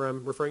 Do you see where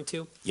I'm referring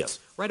to? Yes.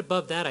 Right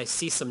above that, I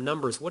see some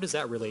numbers. What does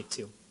that relate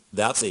to?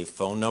 That's a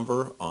phone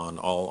number on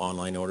all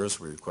online orders.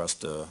 We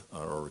request or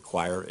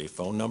require a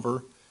phone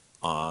number.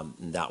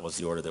 And that was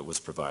the order that was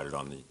provided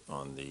on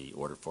the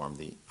order form,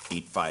 the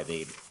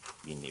 858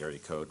 being the area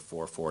code,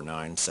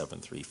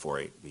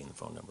 449-7348 being the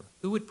phone number.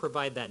 Who would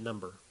provide that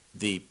number?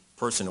 The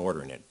person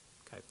ordering it.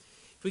 Okay.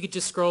 If we could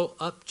just scroll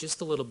up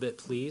just a little bit,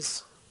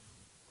 please.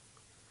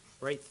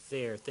 Right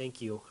there, thank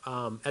you.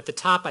 At the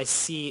top, I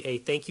see a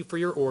thank you for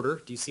your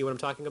order. Do you see what I'm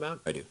talking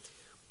about? I do.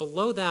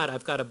 Below that,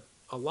 I've got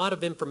a lot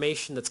of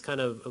information that's kind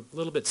of a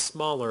little bit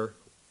smaller.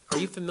 Are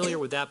you familiar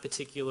with that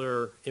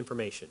particular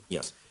information?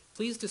 Yes.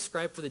 Please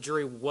describe for the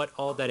jury what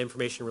all that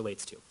information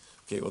relates to.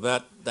 Okay,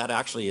 well, that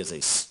actually is a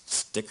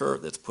sticker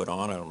that's put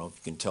on. I don't know if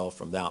you can tell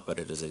from that, but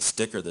it is a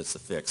sticker that's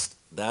affixed.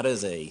 That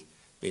is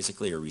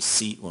basically a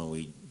receipt when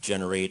we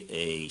generate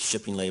a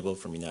shipping label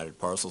from United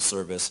Parcel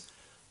Service.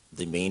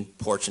 The main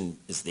portion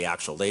is the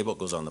actual label. It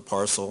goes on the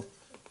parcel.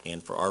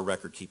 And for our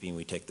record keeping,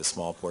 we take the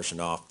small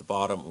portion off the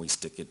bottom and we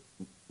stick it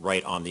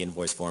right on the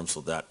invoice form so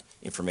that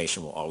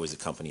information will always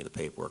accompany the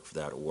paperwork for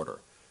that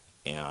order.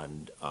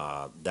 And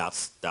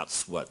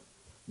that's what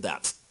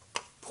that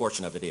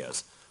portion of it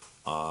is.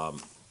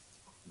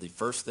 The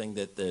first thing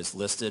that is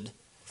listed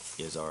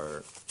is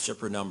our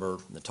shipper number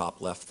in the top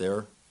left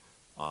there.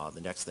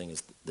 The next thing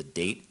is the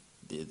date.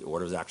 The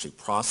order is actually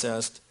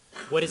processed.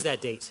 What is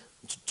that date?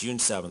 It's June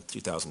 7th,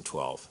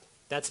 2012.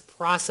 That's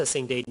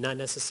processing date, not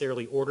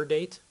necessarily order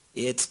date?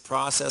 It's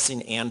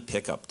processing and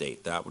pickup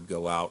date. That would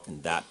go out,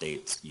 and that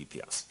date's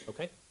UPS.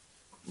 Okay.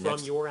 From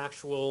Next. your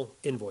actual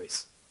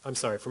invoice. I'm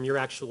sorry, from your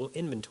actual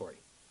inventory.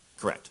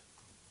 Correct.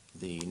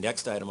 The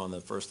next item on the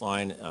first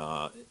line,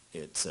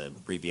 it's an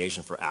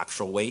abbreviation for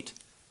actual weight.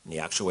 And the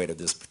actual weight of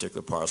this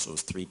particular parcel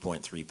is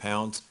 3.3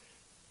 pounds.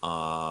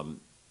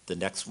 The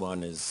next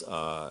one is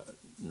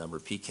number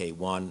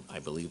PK1. I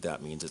believe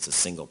that means it's a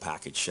single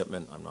package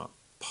shipment. I'm not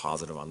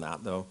positive on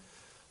that, though.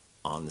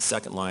 On the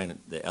second line,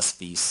 the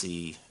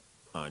SVC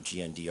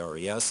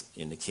GNDRES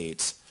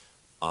indicates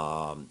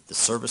the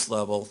service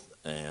level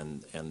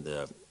and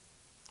the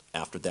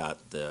After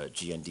that, the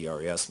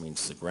GNDRS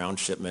means the ground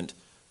shipment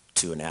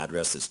to an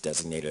address that's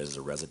designated as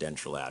a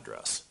residential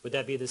address. Would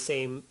that be the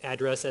same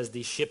address as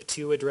the ship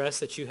to address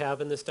that you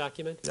have in this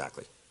document?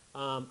 Exactly.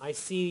 I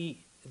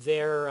see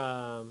there,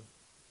 I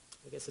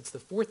guess it's the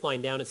fourth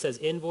line down, it says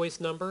invoice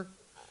number.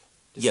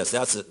 Yes,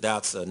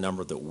 that's a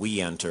number that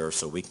we enter,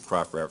 so we can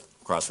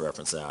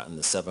cross-reference that, and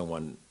the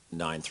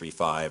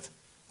 71935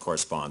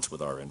 corresponds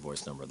with our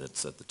invoice number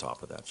that's at the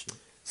top of that sheet.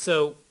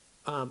 So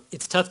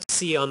it's tough to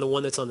see on the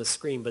one that's on the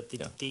screen, but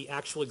Yeah. the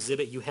actual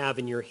exhibit you have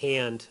in your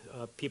hand,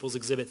 People's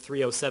Exhibit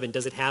 307,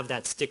 does it have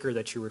that sticker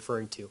that you're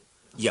referring to?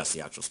 Yes,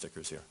 the actual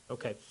sticker's here.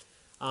 Okay.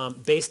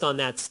 Based on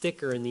that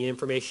sticker and the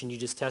information you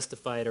just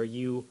testified, are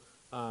you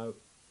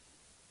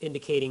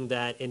indicating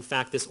that, in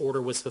fact, this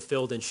order was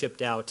fulfilled and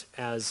shipped out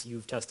as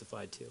you've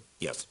testified to?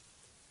 Yes.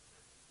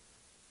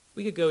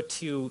 We could go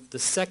to the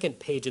second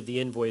page of the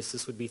invoice.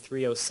 This would be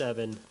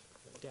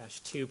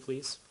 307-2,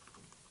 please.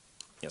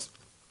 Yes,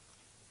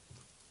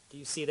 Do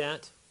you see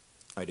that?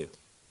 I do.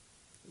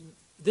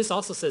 This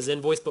also says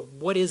invoice, but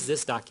what is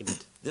this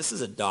document? This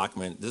is a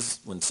document, this is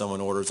when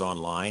someone orders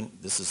online,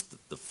 this is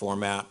the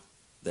format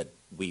that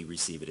we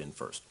receive it in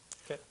first.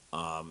 Okay.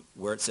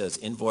 Where it says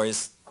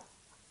invoice,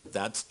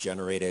 that's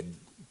generated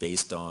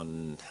based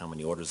on how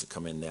many orders that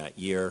come in that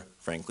year.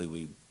 Frankly,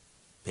 we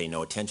pay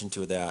no attention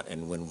to that,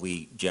 and when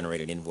we generate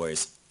an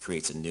invoice, it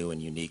creates a new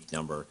and unique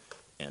number,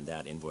 and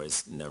that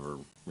invoice never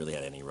really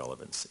had any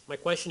relevance. My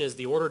question is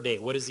the order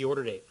date. What is the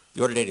order date?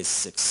 The order date is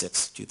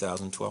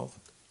 6/6/2012.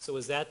 So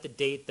is that the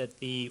date that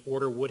the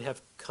order would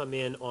have come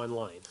in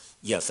online?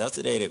 Yes, that's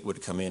the date it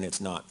would come in.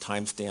 It's not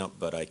timestamped,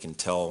 but I can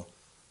tell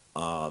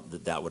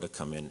that that would have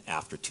come in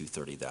after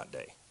 2:30 that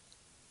day.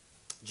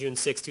 June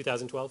 6,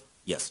 2012?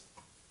 Yes.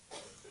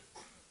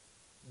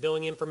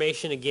 Billing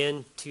information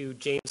again to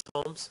James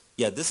Holmes?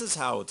 Yeah, this is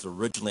how it's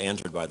originally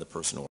entered by the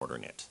person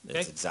ordering it. It's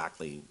Okay.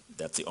 exactly,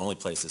 that's the only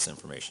place this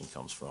information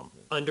comes from.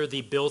 Under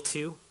the bill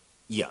to?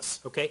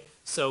 Yes, Okay,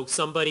 so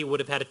somebody would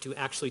have had to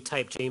actually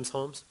type James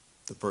Holmes?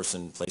 the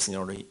person placing the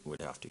order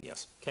would have to,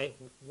 yes. Okay,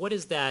 what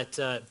is that,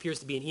 appears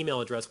to be an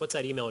email address. What's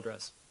that email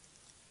address?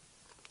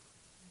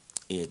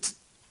 It's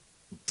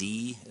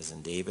D as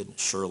in David,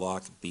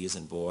 Sherlock, B as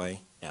in boy,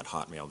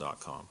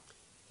 @hotmail.com.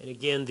 And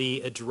again,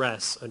 the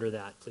address under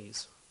that,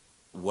 please.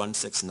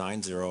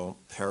 1690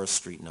 Paris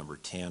Street, number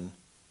 10,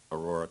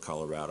 Aurora,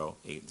 Colorado,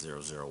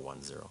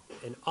 80010.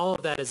 And all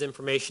of that is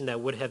information that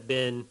would have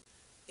been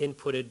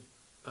inputted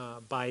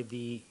by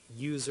the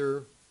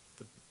user,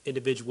 the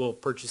individual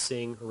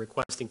purchasing or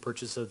requesting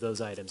purchase of those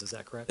items. Is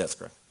that correct? That's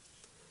correct.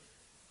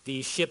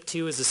 The ship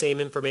to is the same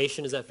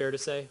information. Is that fair to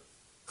say?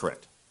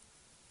 Correct.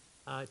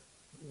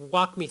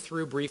 Walk me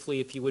through briefly,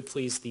 if you would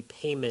please, the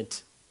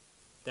payment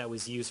that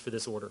was used for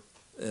this order.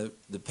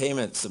 The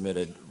payment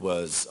submitted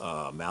was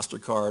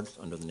MasterCard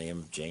under the name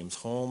of James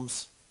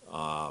Holmes.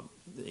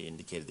 They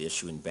indicated the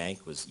issuing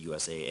bank was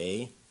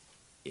USAA.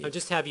 I'll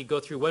just have you go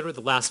through, what were the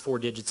last four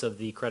digits of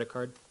the credit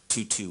card?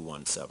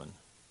 2217.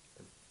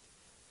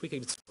 If we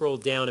could scroll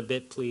down a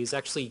bit, please.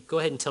 Actually, go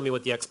ahead and tell me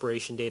what the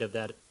expiration date of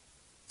that.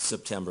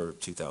 September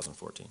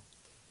 2014.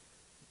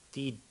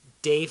 The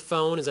day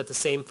phone, is that the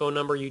same phone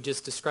number you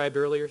just described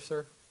earlier,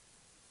 sir?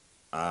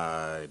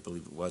 I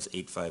believe it was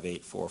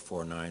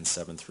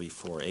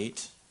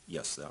 858-449-7348.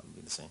 Yes, that would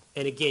be the same.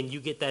 And again, you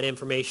get that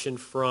information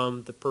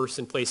from the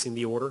person placing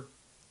the order?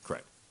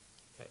 Correct.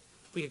 Okay.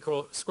 If we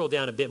could scroll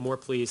down a bit more,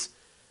 please.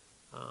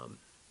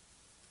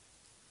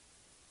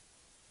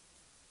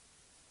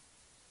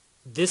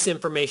 This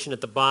information at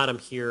the bottom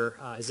here,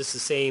 is this the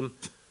same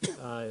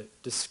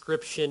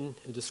description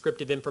and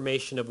descriptive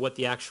information of what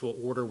the actual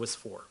order was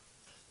for?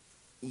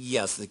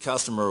 Yes, the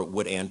customer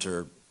would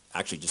enter,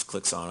 actually just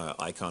clicks on an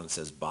icon that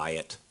says buy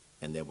it,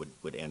 and then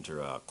would enter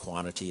a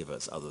quantity if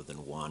it's other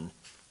than one,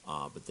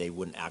 but they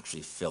wouldn't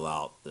actually fill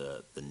out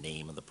the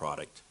name of the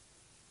product.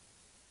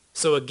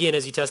 So again,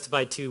 as you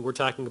testified to, we're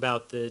talking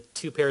about the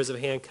 2 pairs of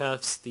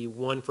handcuffs, the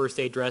 1 first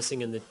aid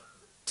dressing, and the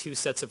 2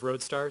 sets of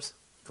Road Stars?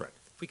 Correct.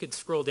 If we could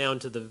scroll down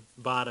to the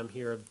bottom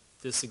here of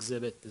this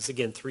exhibit, this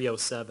again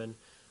 307.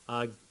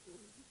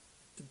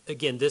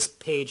 Again, this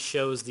page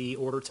shows the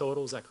order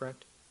total, is that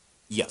correct?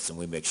 Yes, and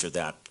we make sure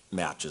that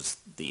matches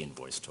the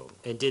invoice total.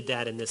 And did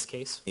that in this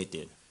case? It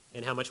did.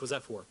 And how much was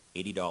that for?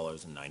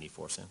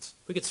 $80.94. If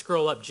we could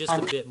scroll up just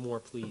a bit more,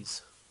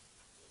 please.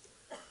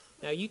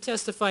 Now, you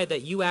testified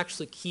that you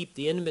actually keep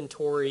the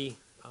inventory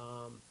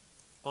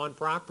on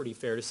property,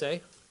 fair to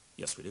say?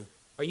 Yes, we do.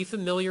 Are you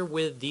familiar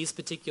with these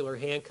particular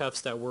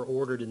handcuffs that were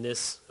ordered in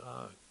this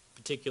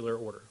particular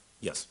order?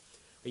 Yes.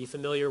 Are you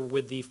familiar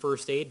with the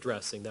first aid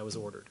dressing that was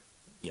ordered?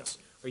 Yes.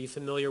 Are you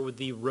familiar with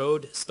the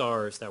Road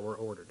Stars that were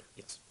ordered?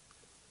 Yes.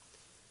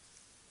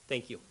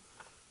 Thank you.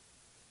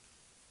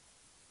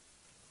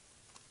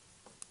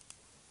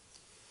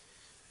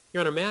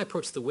 Your Honor, may I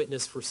approach the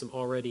witness for some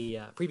already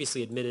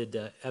previously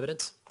admitted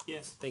evidence?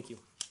 Yes. Thank you.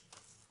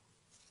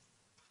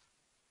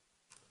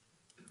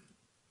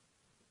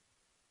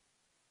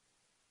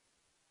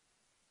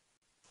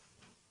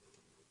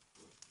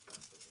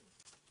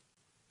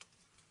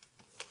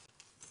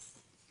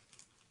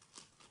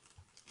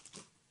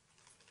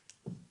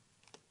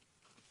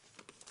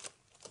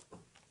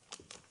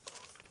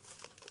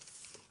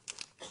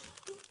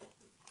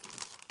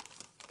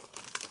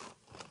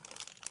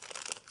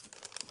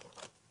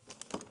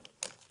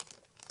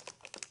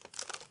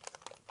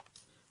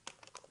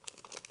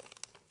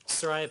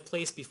 Sir, I have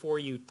placed before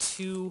you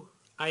two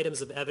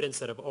items of evidence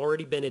that have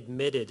already been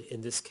admitted in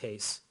this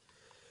case.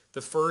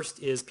 The first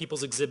is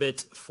People's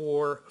Exhibit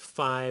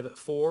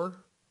 454,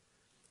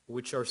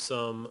 which are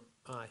some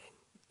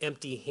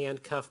empty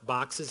handcuff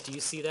boxes. Do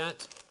you see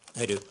that?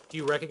 I do. Do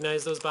you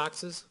recognize those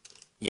boxes?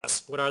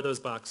 Yes. What are those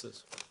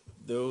boxes?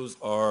 Those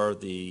are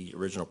the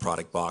original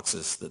product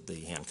boxes that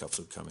the handcuffs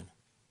would come in.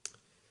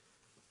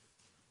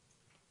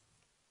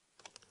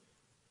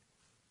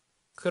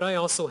 Could I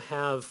also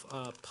have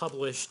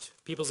published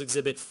People's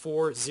Exhibit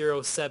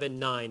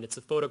 4079? It's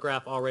a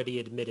photograph already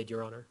admitted,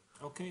 Your Honor.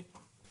 Okay.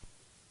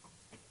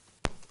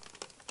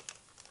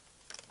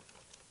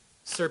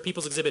 Sir,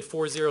 People's Exhibit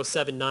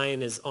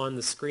 4079 is on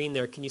the screen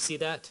there. Can you see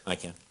that? I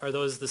can. Are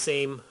those the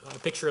same,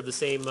 picture of the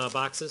same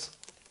boxes?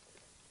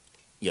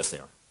 Yes, they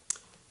are.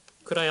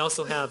 Could I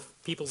also have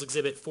People's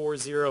Exhibit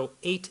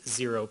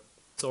 4080?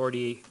 It's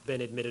already been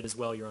admitted as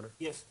well, Your Honor.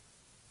 Yes.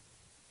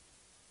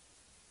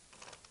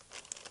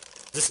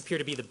 Does this appear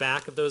to be the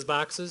back of those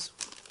boxes?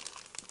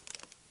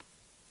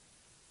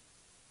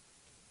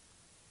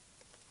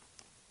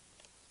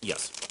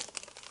 Yes.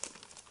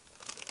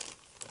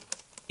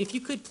 If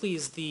you could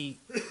please, the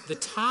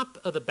top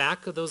of the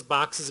back of those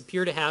boxes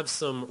appear to have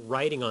some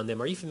writing on them.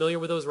 Are you familiar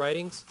with those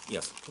writings?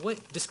 Yes.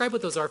 Describe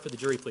what those are for the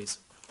jury, please.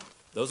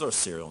 Those are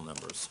serial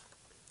numbers.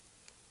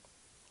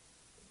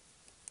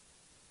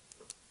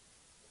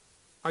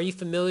 Are you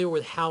familiar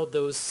with how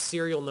those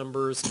serial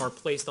numbers are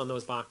placed on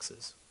those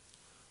boxes?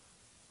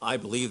 I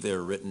believe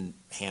they're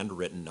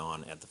handwritten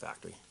on at the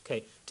factory.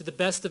 Okay. To the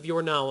best of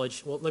your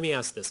knowledge, well, let me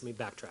ask this. Let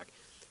me backtrack.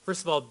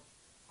 First of all,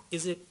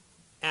 is it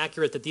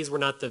accurate that these were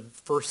not the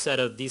first set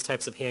of these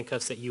types of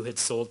handcuffs that you had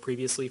sold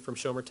previously from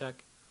Schomer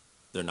Tech?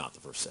 They're not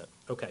the first set.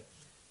 Okay.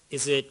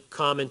 Is it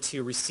common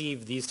to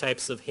receive these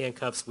types of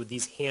handcuffs with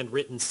these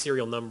handwritten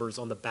serial numbers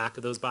on the back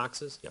of those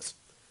boxes? Yes.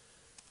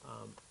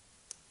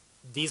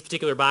 These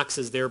particular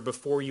boxes, they're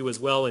before you as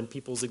well in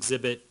People's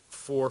Exhibit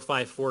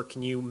 454.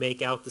 Can you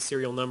make out the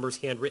serial numbers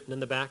handwritten in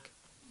the back?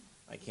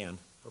 I can.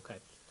 Okay.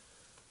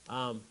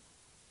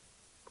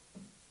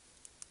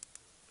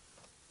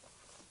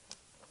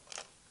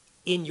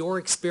 In your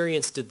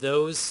experience, do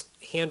those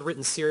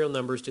handwritten serial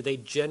numbers, do they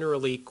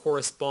generally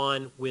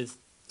correspond with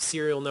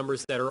serial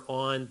numbers that are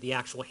on the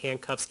actual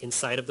handcuffs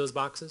inside of those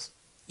boxes?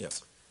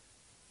 Yes.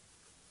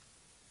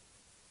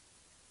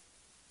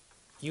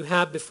 You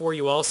have before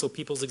you also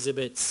People's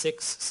Exhibit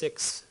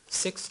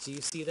 666. Do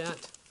you see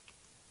that?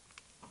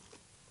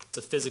 It's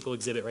a physical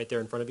exhibit right there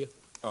in front of you.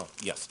 Oh,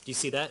 yes, Do you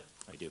see that?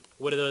 I do.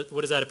 What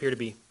does that appear to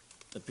be?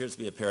 It appears to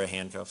be a pair of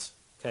handcuffs.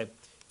 Okay.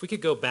 If we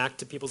could go back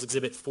to People's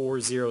Exhibit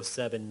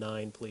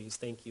 4079, please.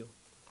 Thank you.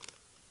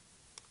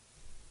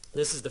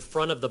 This is the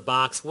front of the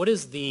box. What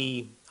is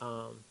the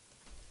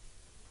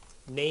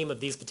name of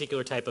these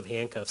particular type of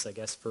handcuffs, I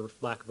guess, for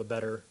lack of a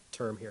better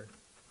term here?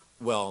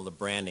 Well, the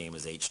brand name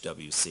is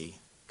HWC.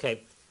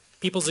 Okay.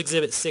 People's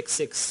Exhibit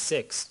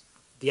 666,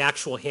 the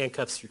actual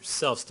handcuffs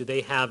yourselves, do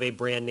they have a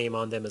brand name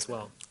on them as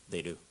well?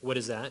 They do. What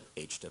is that?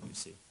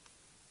 HWC.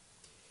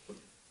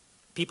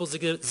 People's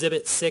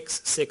Exhibit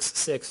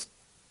 666,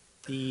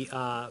 the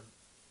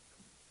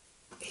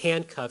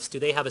handcuffs, do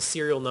they have a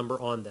serial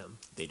number on them?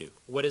 They do.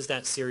 What is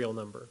that serial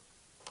number?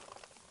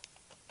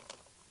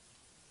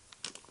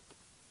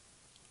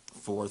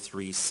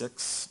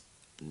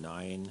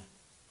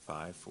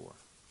 436954.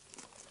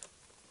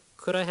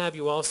 Could I have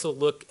you also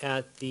look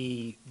at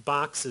the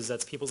boxes,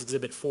 that's People's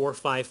Exhibit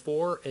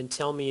 454, and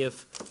tell me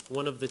if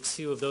one of the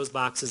two of those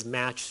boxes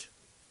match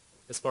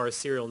as far as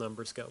serial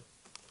numbers go?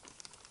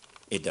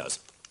 It does.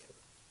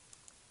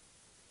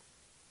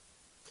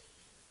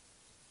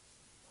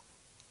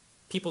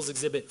 People's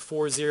Exhibit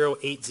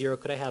 4080,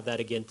 could I have that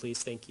again,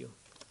 please? Thank you.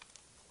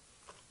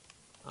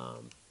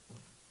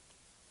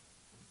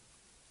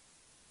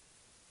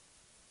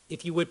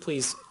 If you would,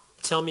 please,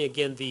 tell me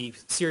again the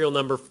serial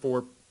number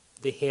for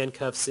the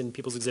handcuffs in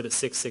People's Exhibit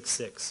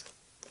 666.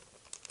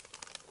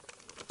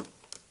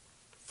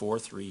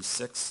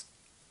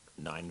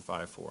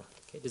 436954.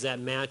 Okay, does that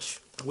match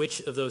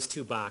which of those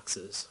two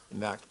boxes? It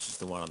matches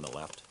the one on the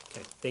left.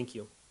 Okay, thank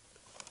you.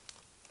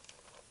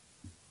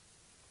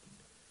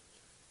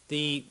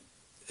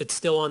 It's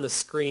still on the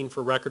screen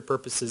for record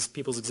purposes,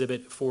 People's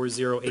Exhibit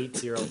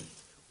 4080.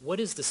 What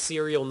is the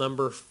serial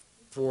number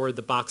for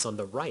the box on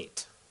the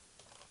right?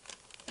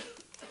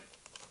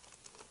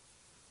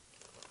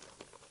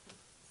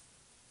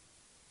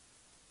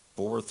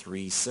 Four,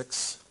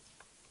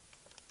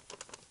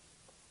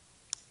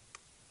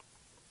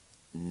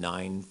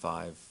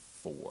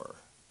 954.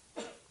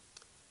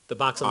 The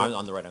box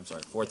on The right, I'm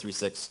sorry.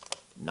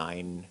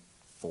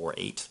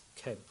 436948.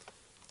 Okay.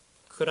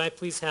 Could I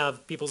please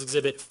have People's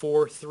Exhibit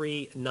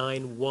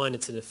 4391?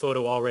 It's in a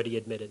photo already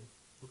admitted.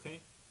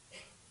 Okay.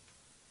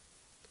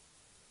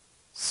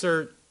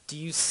 Sir, do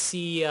you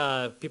see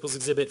People's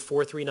Exhibit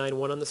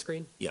 4391 on the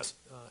screen? Yes.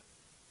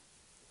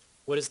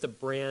 What is the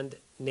brand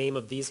name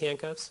of these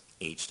handcuffs?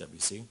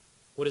 HWC.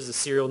 What is the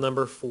serial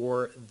number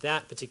for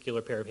that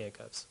particular pair of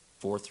handcuffs?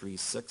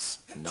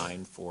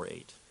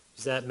 436948.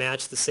 Does that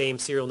match the same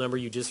serial number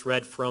you just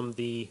read from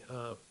the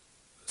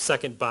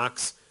second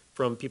box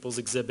from People's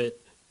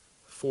Exhibit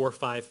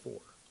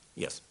 454?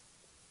 Yes.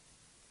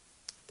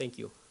 Thank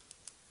you.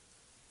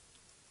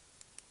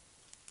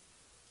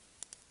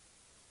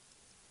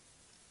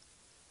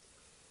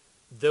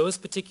 Those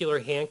particular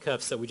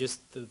handcuffs that we just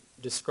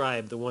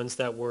described, the ones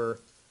that were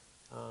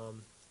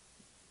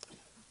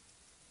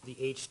the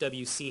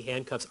HWC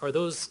handcuffs, are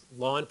those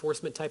law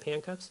enforcement type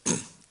handcuffs?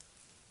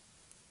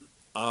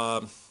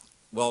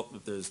 Well,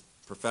 if there's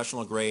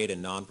professional grade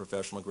and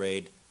non-professional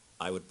grade,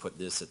 I would put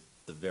this at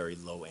the very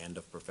low end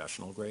of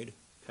professional grade.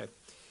 Okay.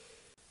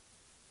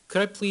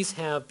 Could I please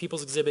have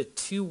People's Exhibit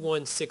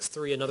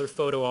 2163, another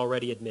photo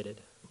already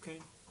admitted? Okay.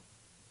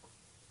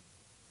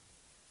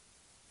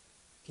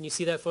 Can you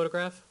see that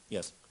photograph?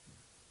 Yes.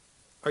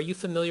 Are you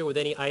familiar with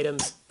any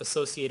items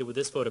associated with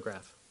this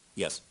photograph?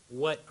 Yes.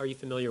 What are you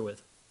familiar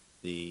with?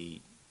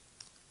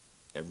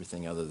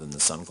 Everything other than the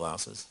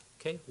sunglasses.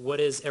 Okay. What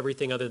is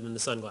everything other than the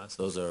sunglasses?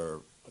 Those are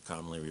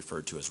commonly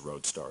referred to as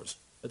road stars.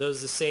 Are those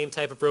the same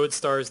type of road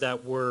stars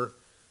that were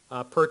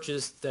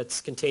purchased that's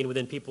contained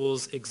within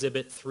People's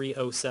Exhibit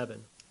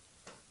 307?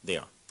 They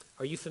are.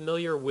 Are you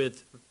familiar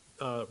with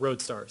road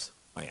stars?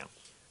 I am.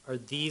 Are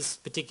these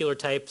particular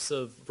types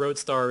of road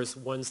stars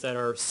ones that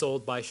are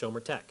sold by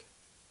Schomer Tech?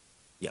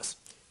 Yes.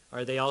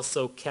 Are they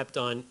also kept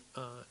on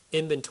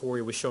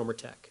inventory with Schomer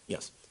Tech?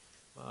 Yes.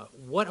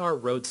 What are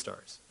road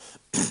stars?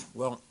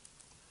 Well,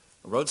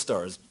 a road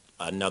star is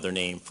another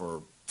name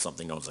for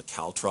something known as a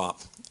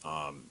caltrop.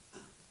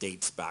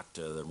 Dates back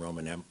to the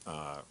Roman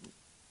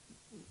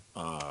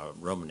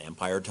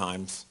Empire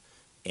times,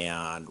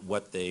 and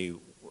what they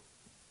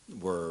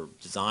were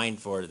designed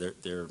for,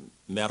 they're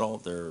metal,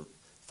 they're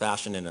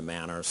fashioned in a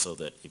manner so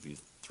that if you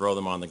throw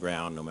them on the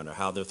ground, no matter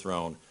how they're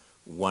thrown,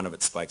 one of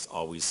its spikes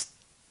always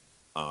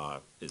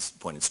is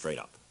pointed straight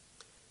up.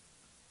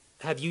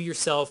 Have you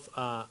yourself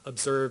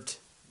observed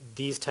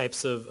these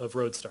types of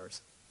road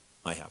stars?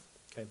 I have.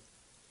 Okay.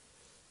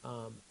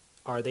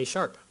 Are they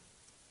sharp?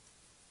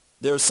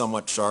 They're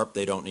somewhat sharp.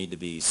 They don't need to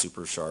be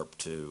super sharp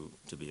to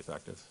be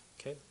effective.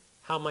 Okay.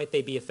 How might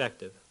they be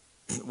effective?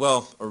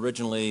 Well,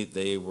 originally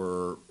they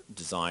were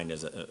designed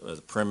as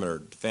a perimeter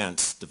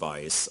defense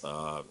device.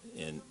 I'm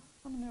going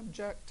to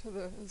object to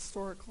the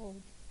historical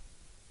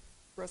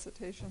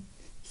recitation.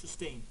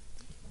 Sustained.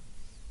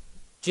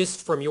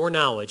 Just from your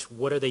knowledge,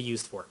 what are they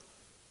used for?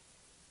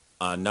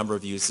 A number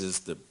of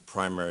uses. The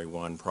primary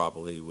one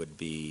probably would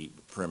be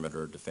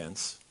perimeter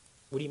defense.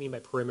 What do you mean by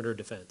perimeter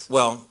defense?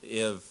 Well,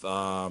 if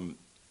you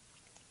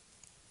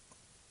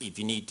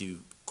need to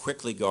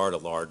quickly guard a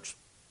large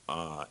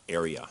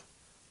area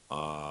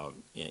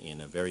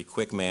in a very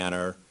quick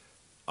manner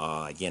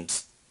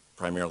against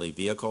primarily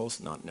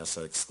vehicles, not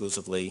necessarily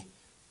exclusively,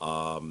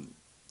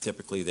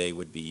 typically they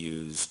would be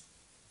used,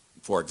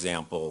 for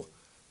example,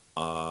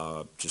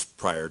 just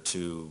prior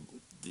to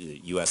the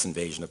U.S.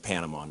 invasion of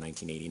Panama in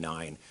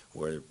 1989,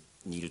 where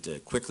needed to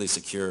quickly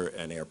secure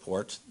an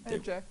airport. I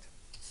object.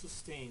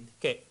 Sustained.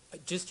 Okay,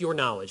 just your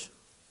knowledge.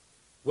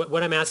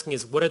 What I'm asking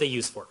is, what are they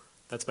used for?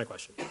 That's my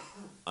question.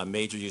 A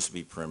major use would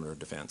be perimeter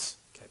defense.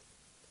 Okay.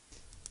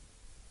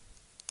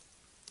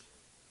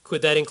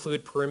 Could that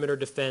include perimeter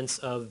defense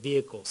of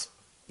vehicles?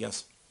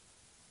 Yes.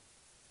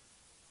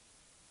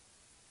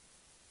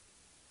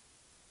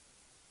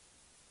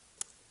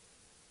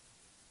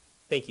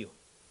 Thank you.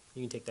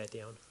 You can take that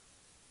down.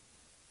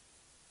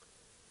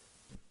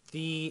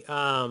 If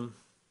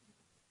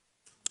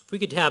we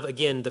could have,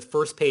 again, the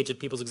first page of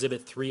People's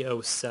Exhibit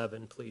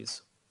 307,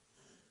 please.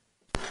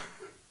 If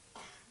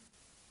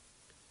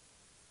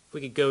we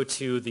could go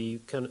to the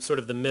kind of, sort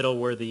of the middle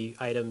where the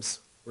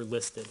items were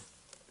listed.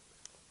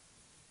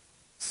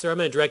 Sir, I'm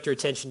going to direct your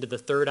attention to the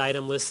third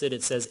item listed.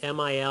 It says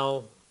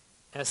MIL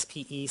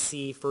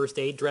SPEC first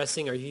aid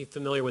dressing. Are you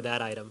familiar with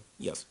that item?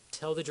 Yes.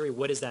 Tell the jury,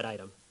 what is that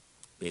item?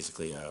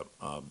 Basically a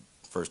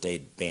first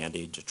aid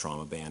bandage, a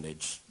trauma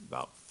bandage,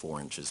 about 4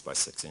 inches by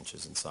 6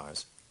 inches in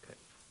size. Okay.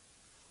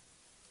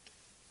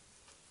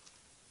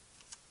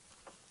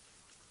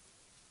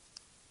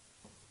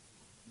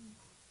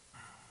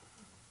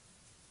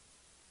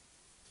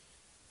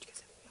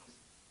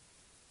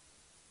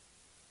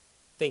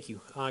 Thank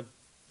you.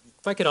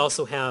 If I could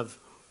also have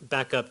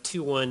back up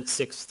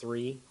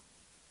 2163.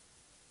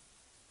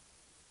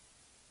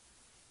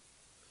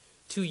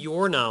 To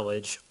your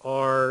knowledge,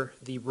 are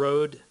the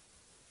road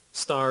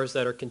stars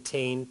that are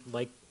contained,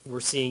 like we're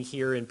seeing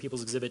here in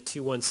People's Exhibit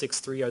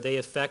 2163, are they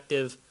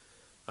effective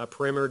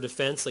perimeter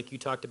defense like you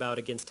talked about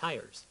against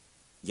tires?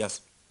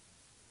 Yes.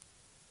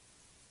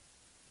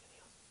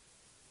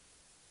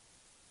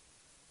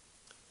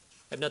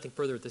 I have nothing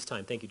further at this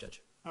time. Thank you, Judge.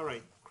 All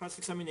right.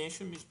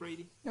 Cross-examination, Ms.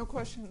 Brady. No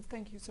questions.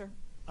 Thank you, sir.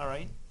 All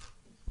right.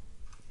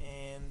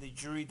 And the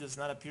jury does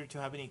not appear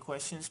to have any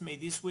questions. May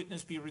this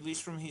witness be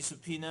released from his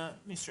subpoena,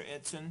 Mr.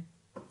 Edson?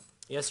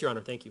 Yes, Your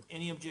Honor. Thank you.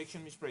 Any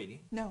objection, Ms.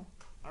 Brady? No.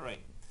 All right.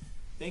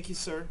 Thank you,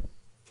 sir.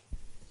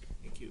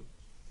 Thank you.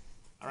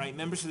 All right,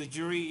 members of the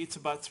jury, it's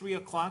about 3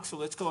 o'clock, so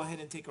let's go ahead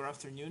and take our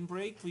afternoon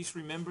break. Please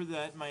remember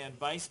that my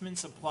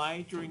advisements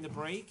apply during the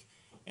break.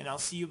 And I'll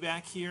see you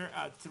back here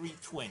at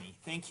 3:20.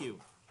 Thank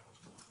you.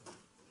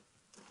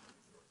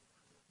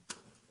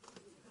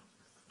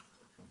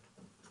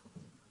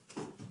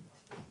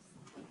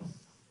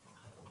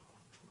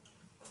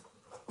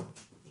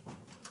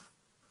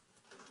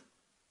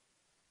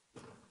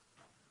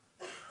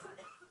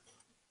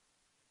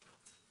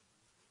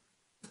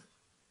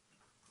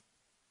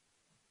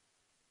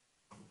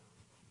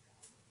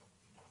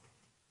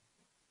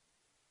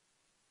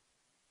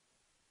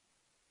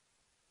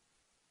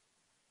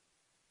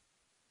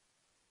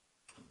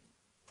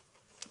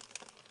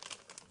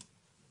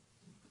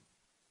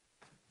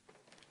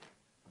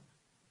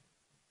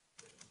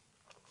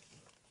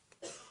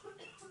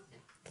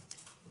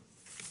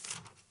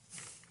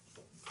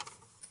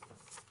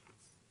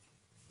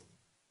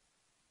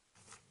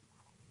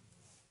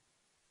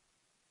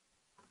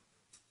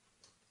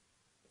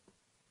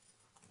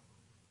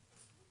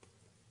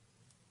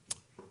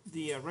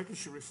 The record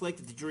should reflect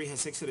that the jury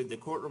has exited the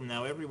courtroom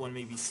now. Everyone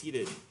may be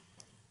seated.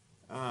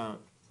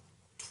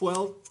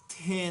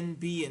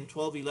 1210B and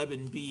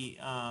 1211B,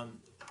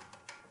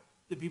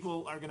 the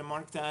people are going to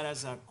mark that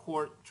as a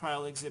court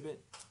trial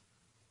exhibit?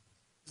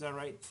 Is that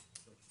right?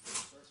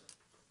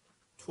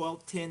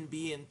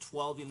 1210B and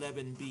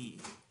 1211B.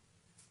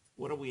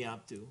 What are we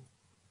up to?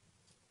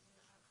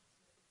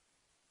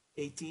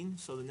 18?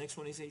 So the next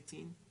one is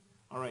 18?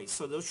 All right,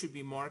 so those should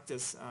be marked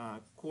as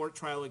Court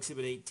Trial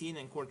Exhibit 18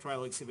 and Court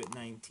Trial Exhibit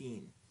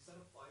 19. Does that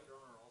apply, Your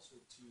Honor, also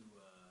to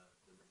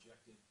the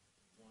rejected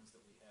ones that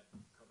we had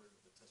covered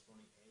with the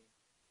testimony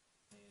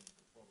A and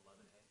the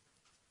 1211A?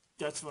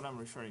 That's what I'm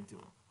referring to. I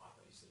thought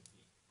you said B.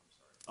 I'm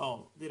sorry.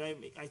 Oh, did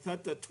I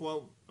thought that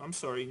 12, I'm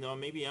sorry, no,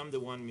 maybe I'm the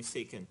one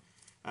mistaken.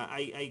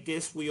 I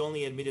guess we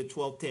only admitted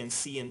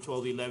 1210C and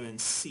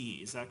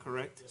 1211C, is that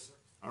correct? Yes, sir.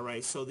 All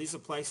right, so this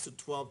applies to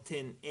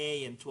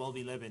 1210A and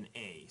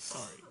 1211A,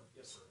 sorry.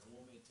 Yes, sir. And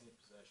we'll maintain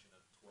possession of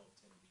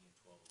 1210B and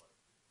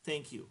 1211.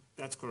 Thank you,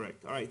 that's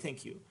correct. All right,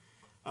 thank you.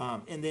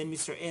 And then,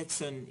 Mr.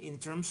 Edson, in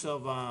terms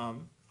of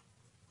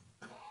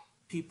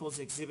People's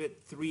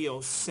Exhibit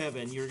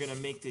 307, you're gonna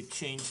make the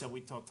change that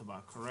we talked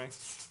about, correct?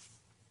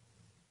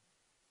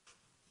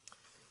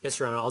 Yes,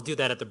 Your Honor, I'll do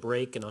that at the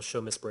break, and I'll show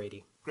Ms.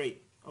 Brady.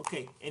 Great,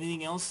 okay.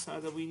 Anything else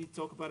that we need to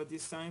talk about at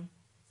this time?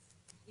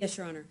 Yes,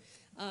 Your Honor.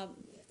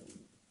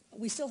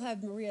 We still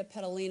have Maria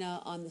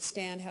Petalina on the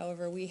stand.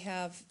 However, we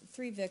have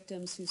 3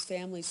 victims whose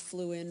families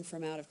flew in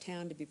from out of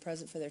town to be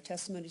present for their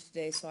testimony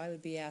today, so I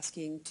would be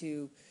asking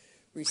to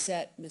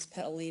reset Ms.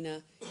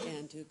 Petalina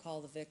and to call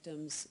the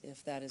victims,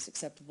 if that is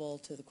acceptable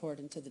to the court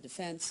and to the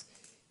defense.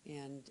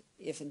 And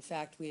if, in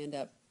fact, we end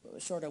up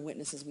short on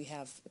witnesses, we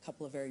have a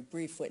couple of very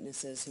brief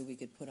witnesses who we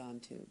could put on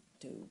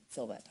to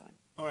fill that time.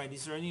 All right,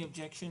 is there any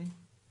objection?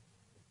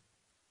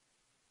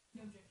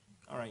 No objection.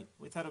 All right,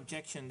 without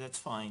objection, that's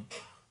fine.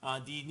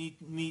 Do you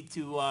need me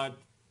to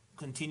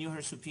continue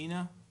her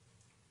subpoena?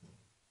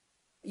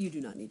 You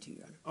do not need to,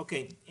 Your Honor.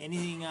 Okay,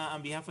 anything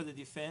on behalf of the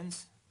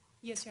defense?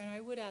 Yes, Your Honor,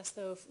 I would ask,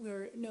 though, if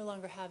we're no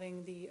longer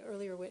having the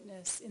earlier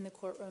witness in the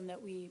courtroom,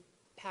 that we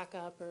pack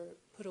up or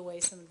put away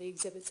some of the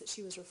exhibits that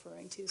she was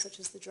referring to, such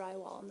as the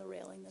drywall and the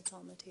railing that's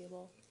on the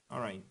table. All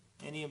right,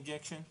 any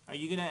objection? Are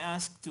you gonna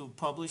ask to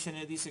publish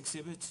any of these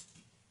exhibits?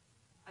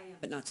 I am.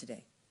 But not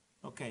today.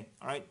 Okay,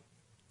 all right,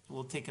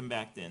 we'll take them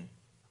back then.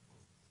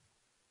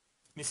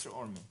 Mr.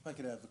 Orman. If I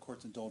could have the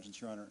court's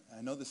indulgence, Your Honor.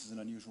 I know this is an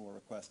unusual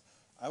request.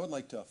 I would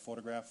like to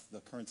photograph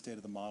the current state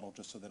of the model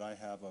just so that I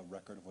have a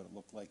record of what it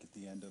looked like at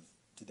the end of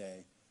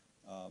today.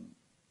 And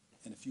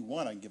if you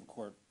want, I can give a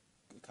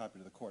copy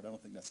to the court. I don't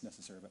think that's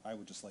necessary, but I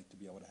would just like to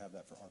be able to have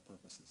that for our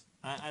purposes.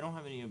 I don't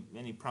have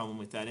any problem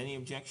with that. Any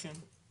objection?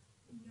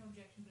 No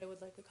objection, but I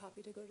would like a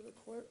copy to go to the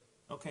court.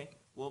 Okay,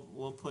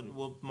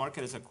 we'll mark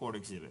it as a court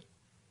exhibit.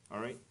 All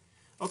right?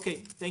 Okay,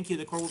 thank you.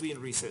 The court will be in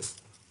recess.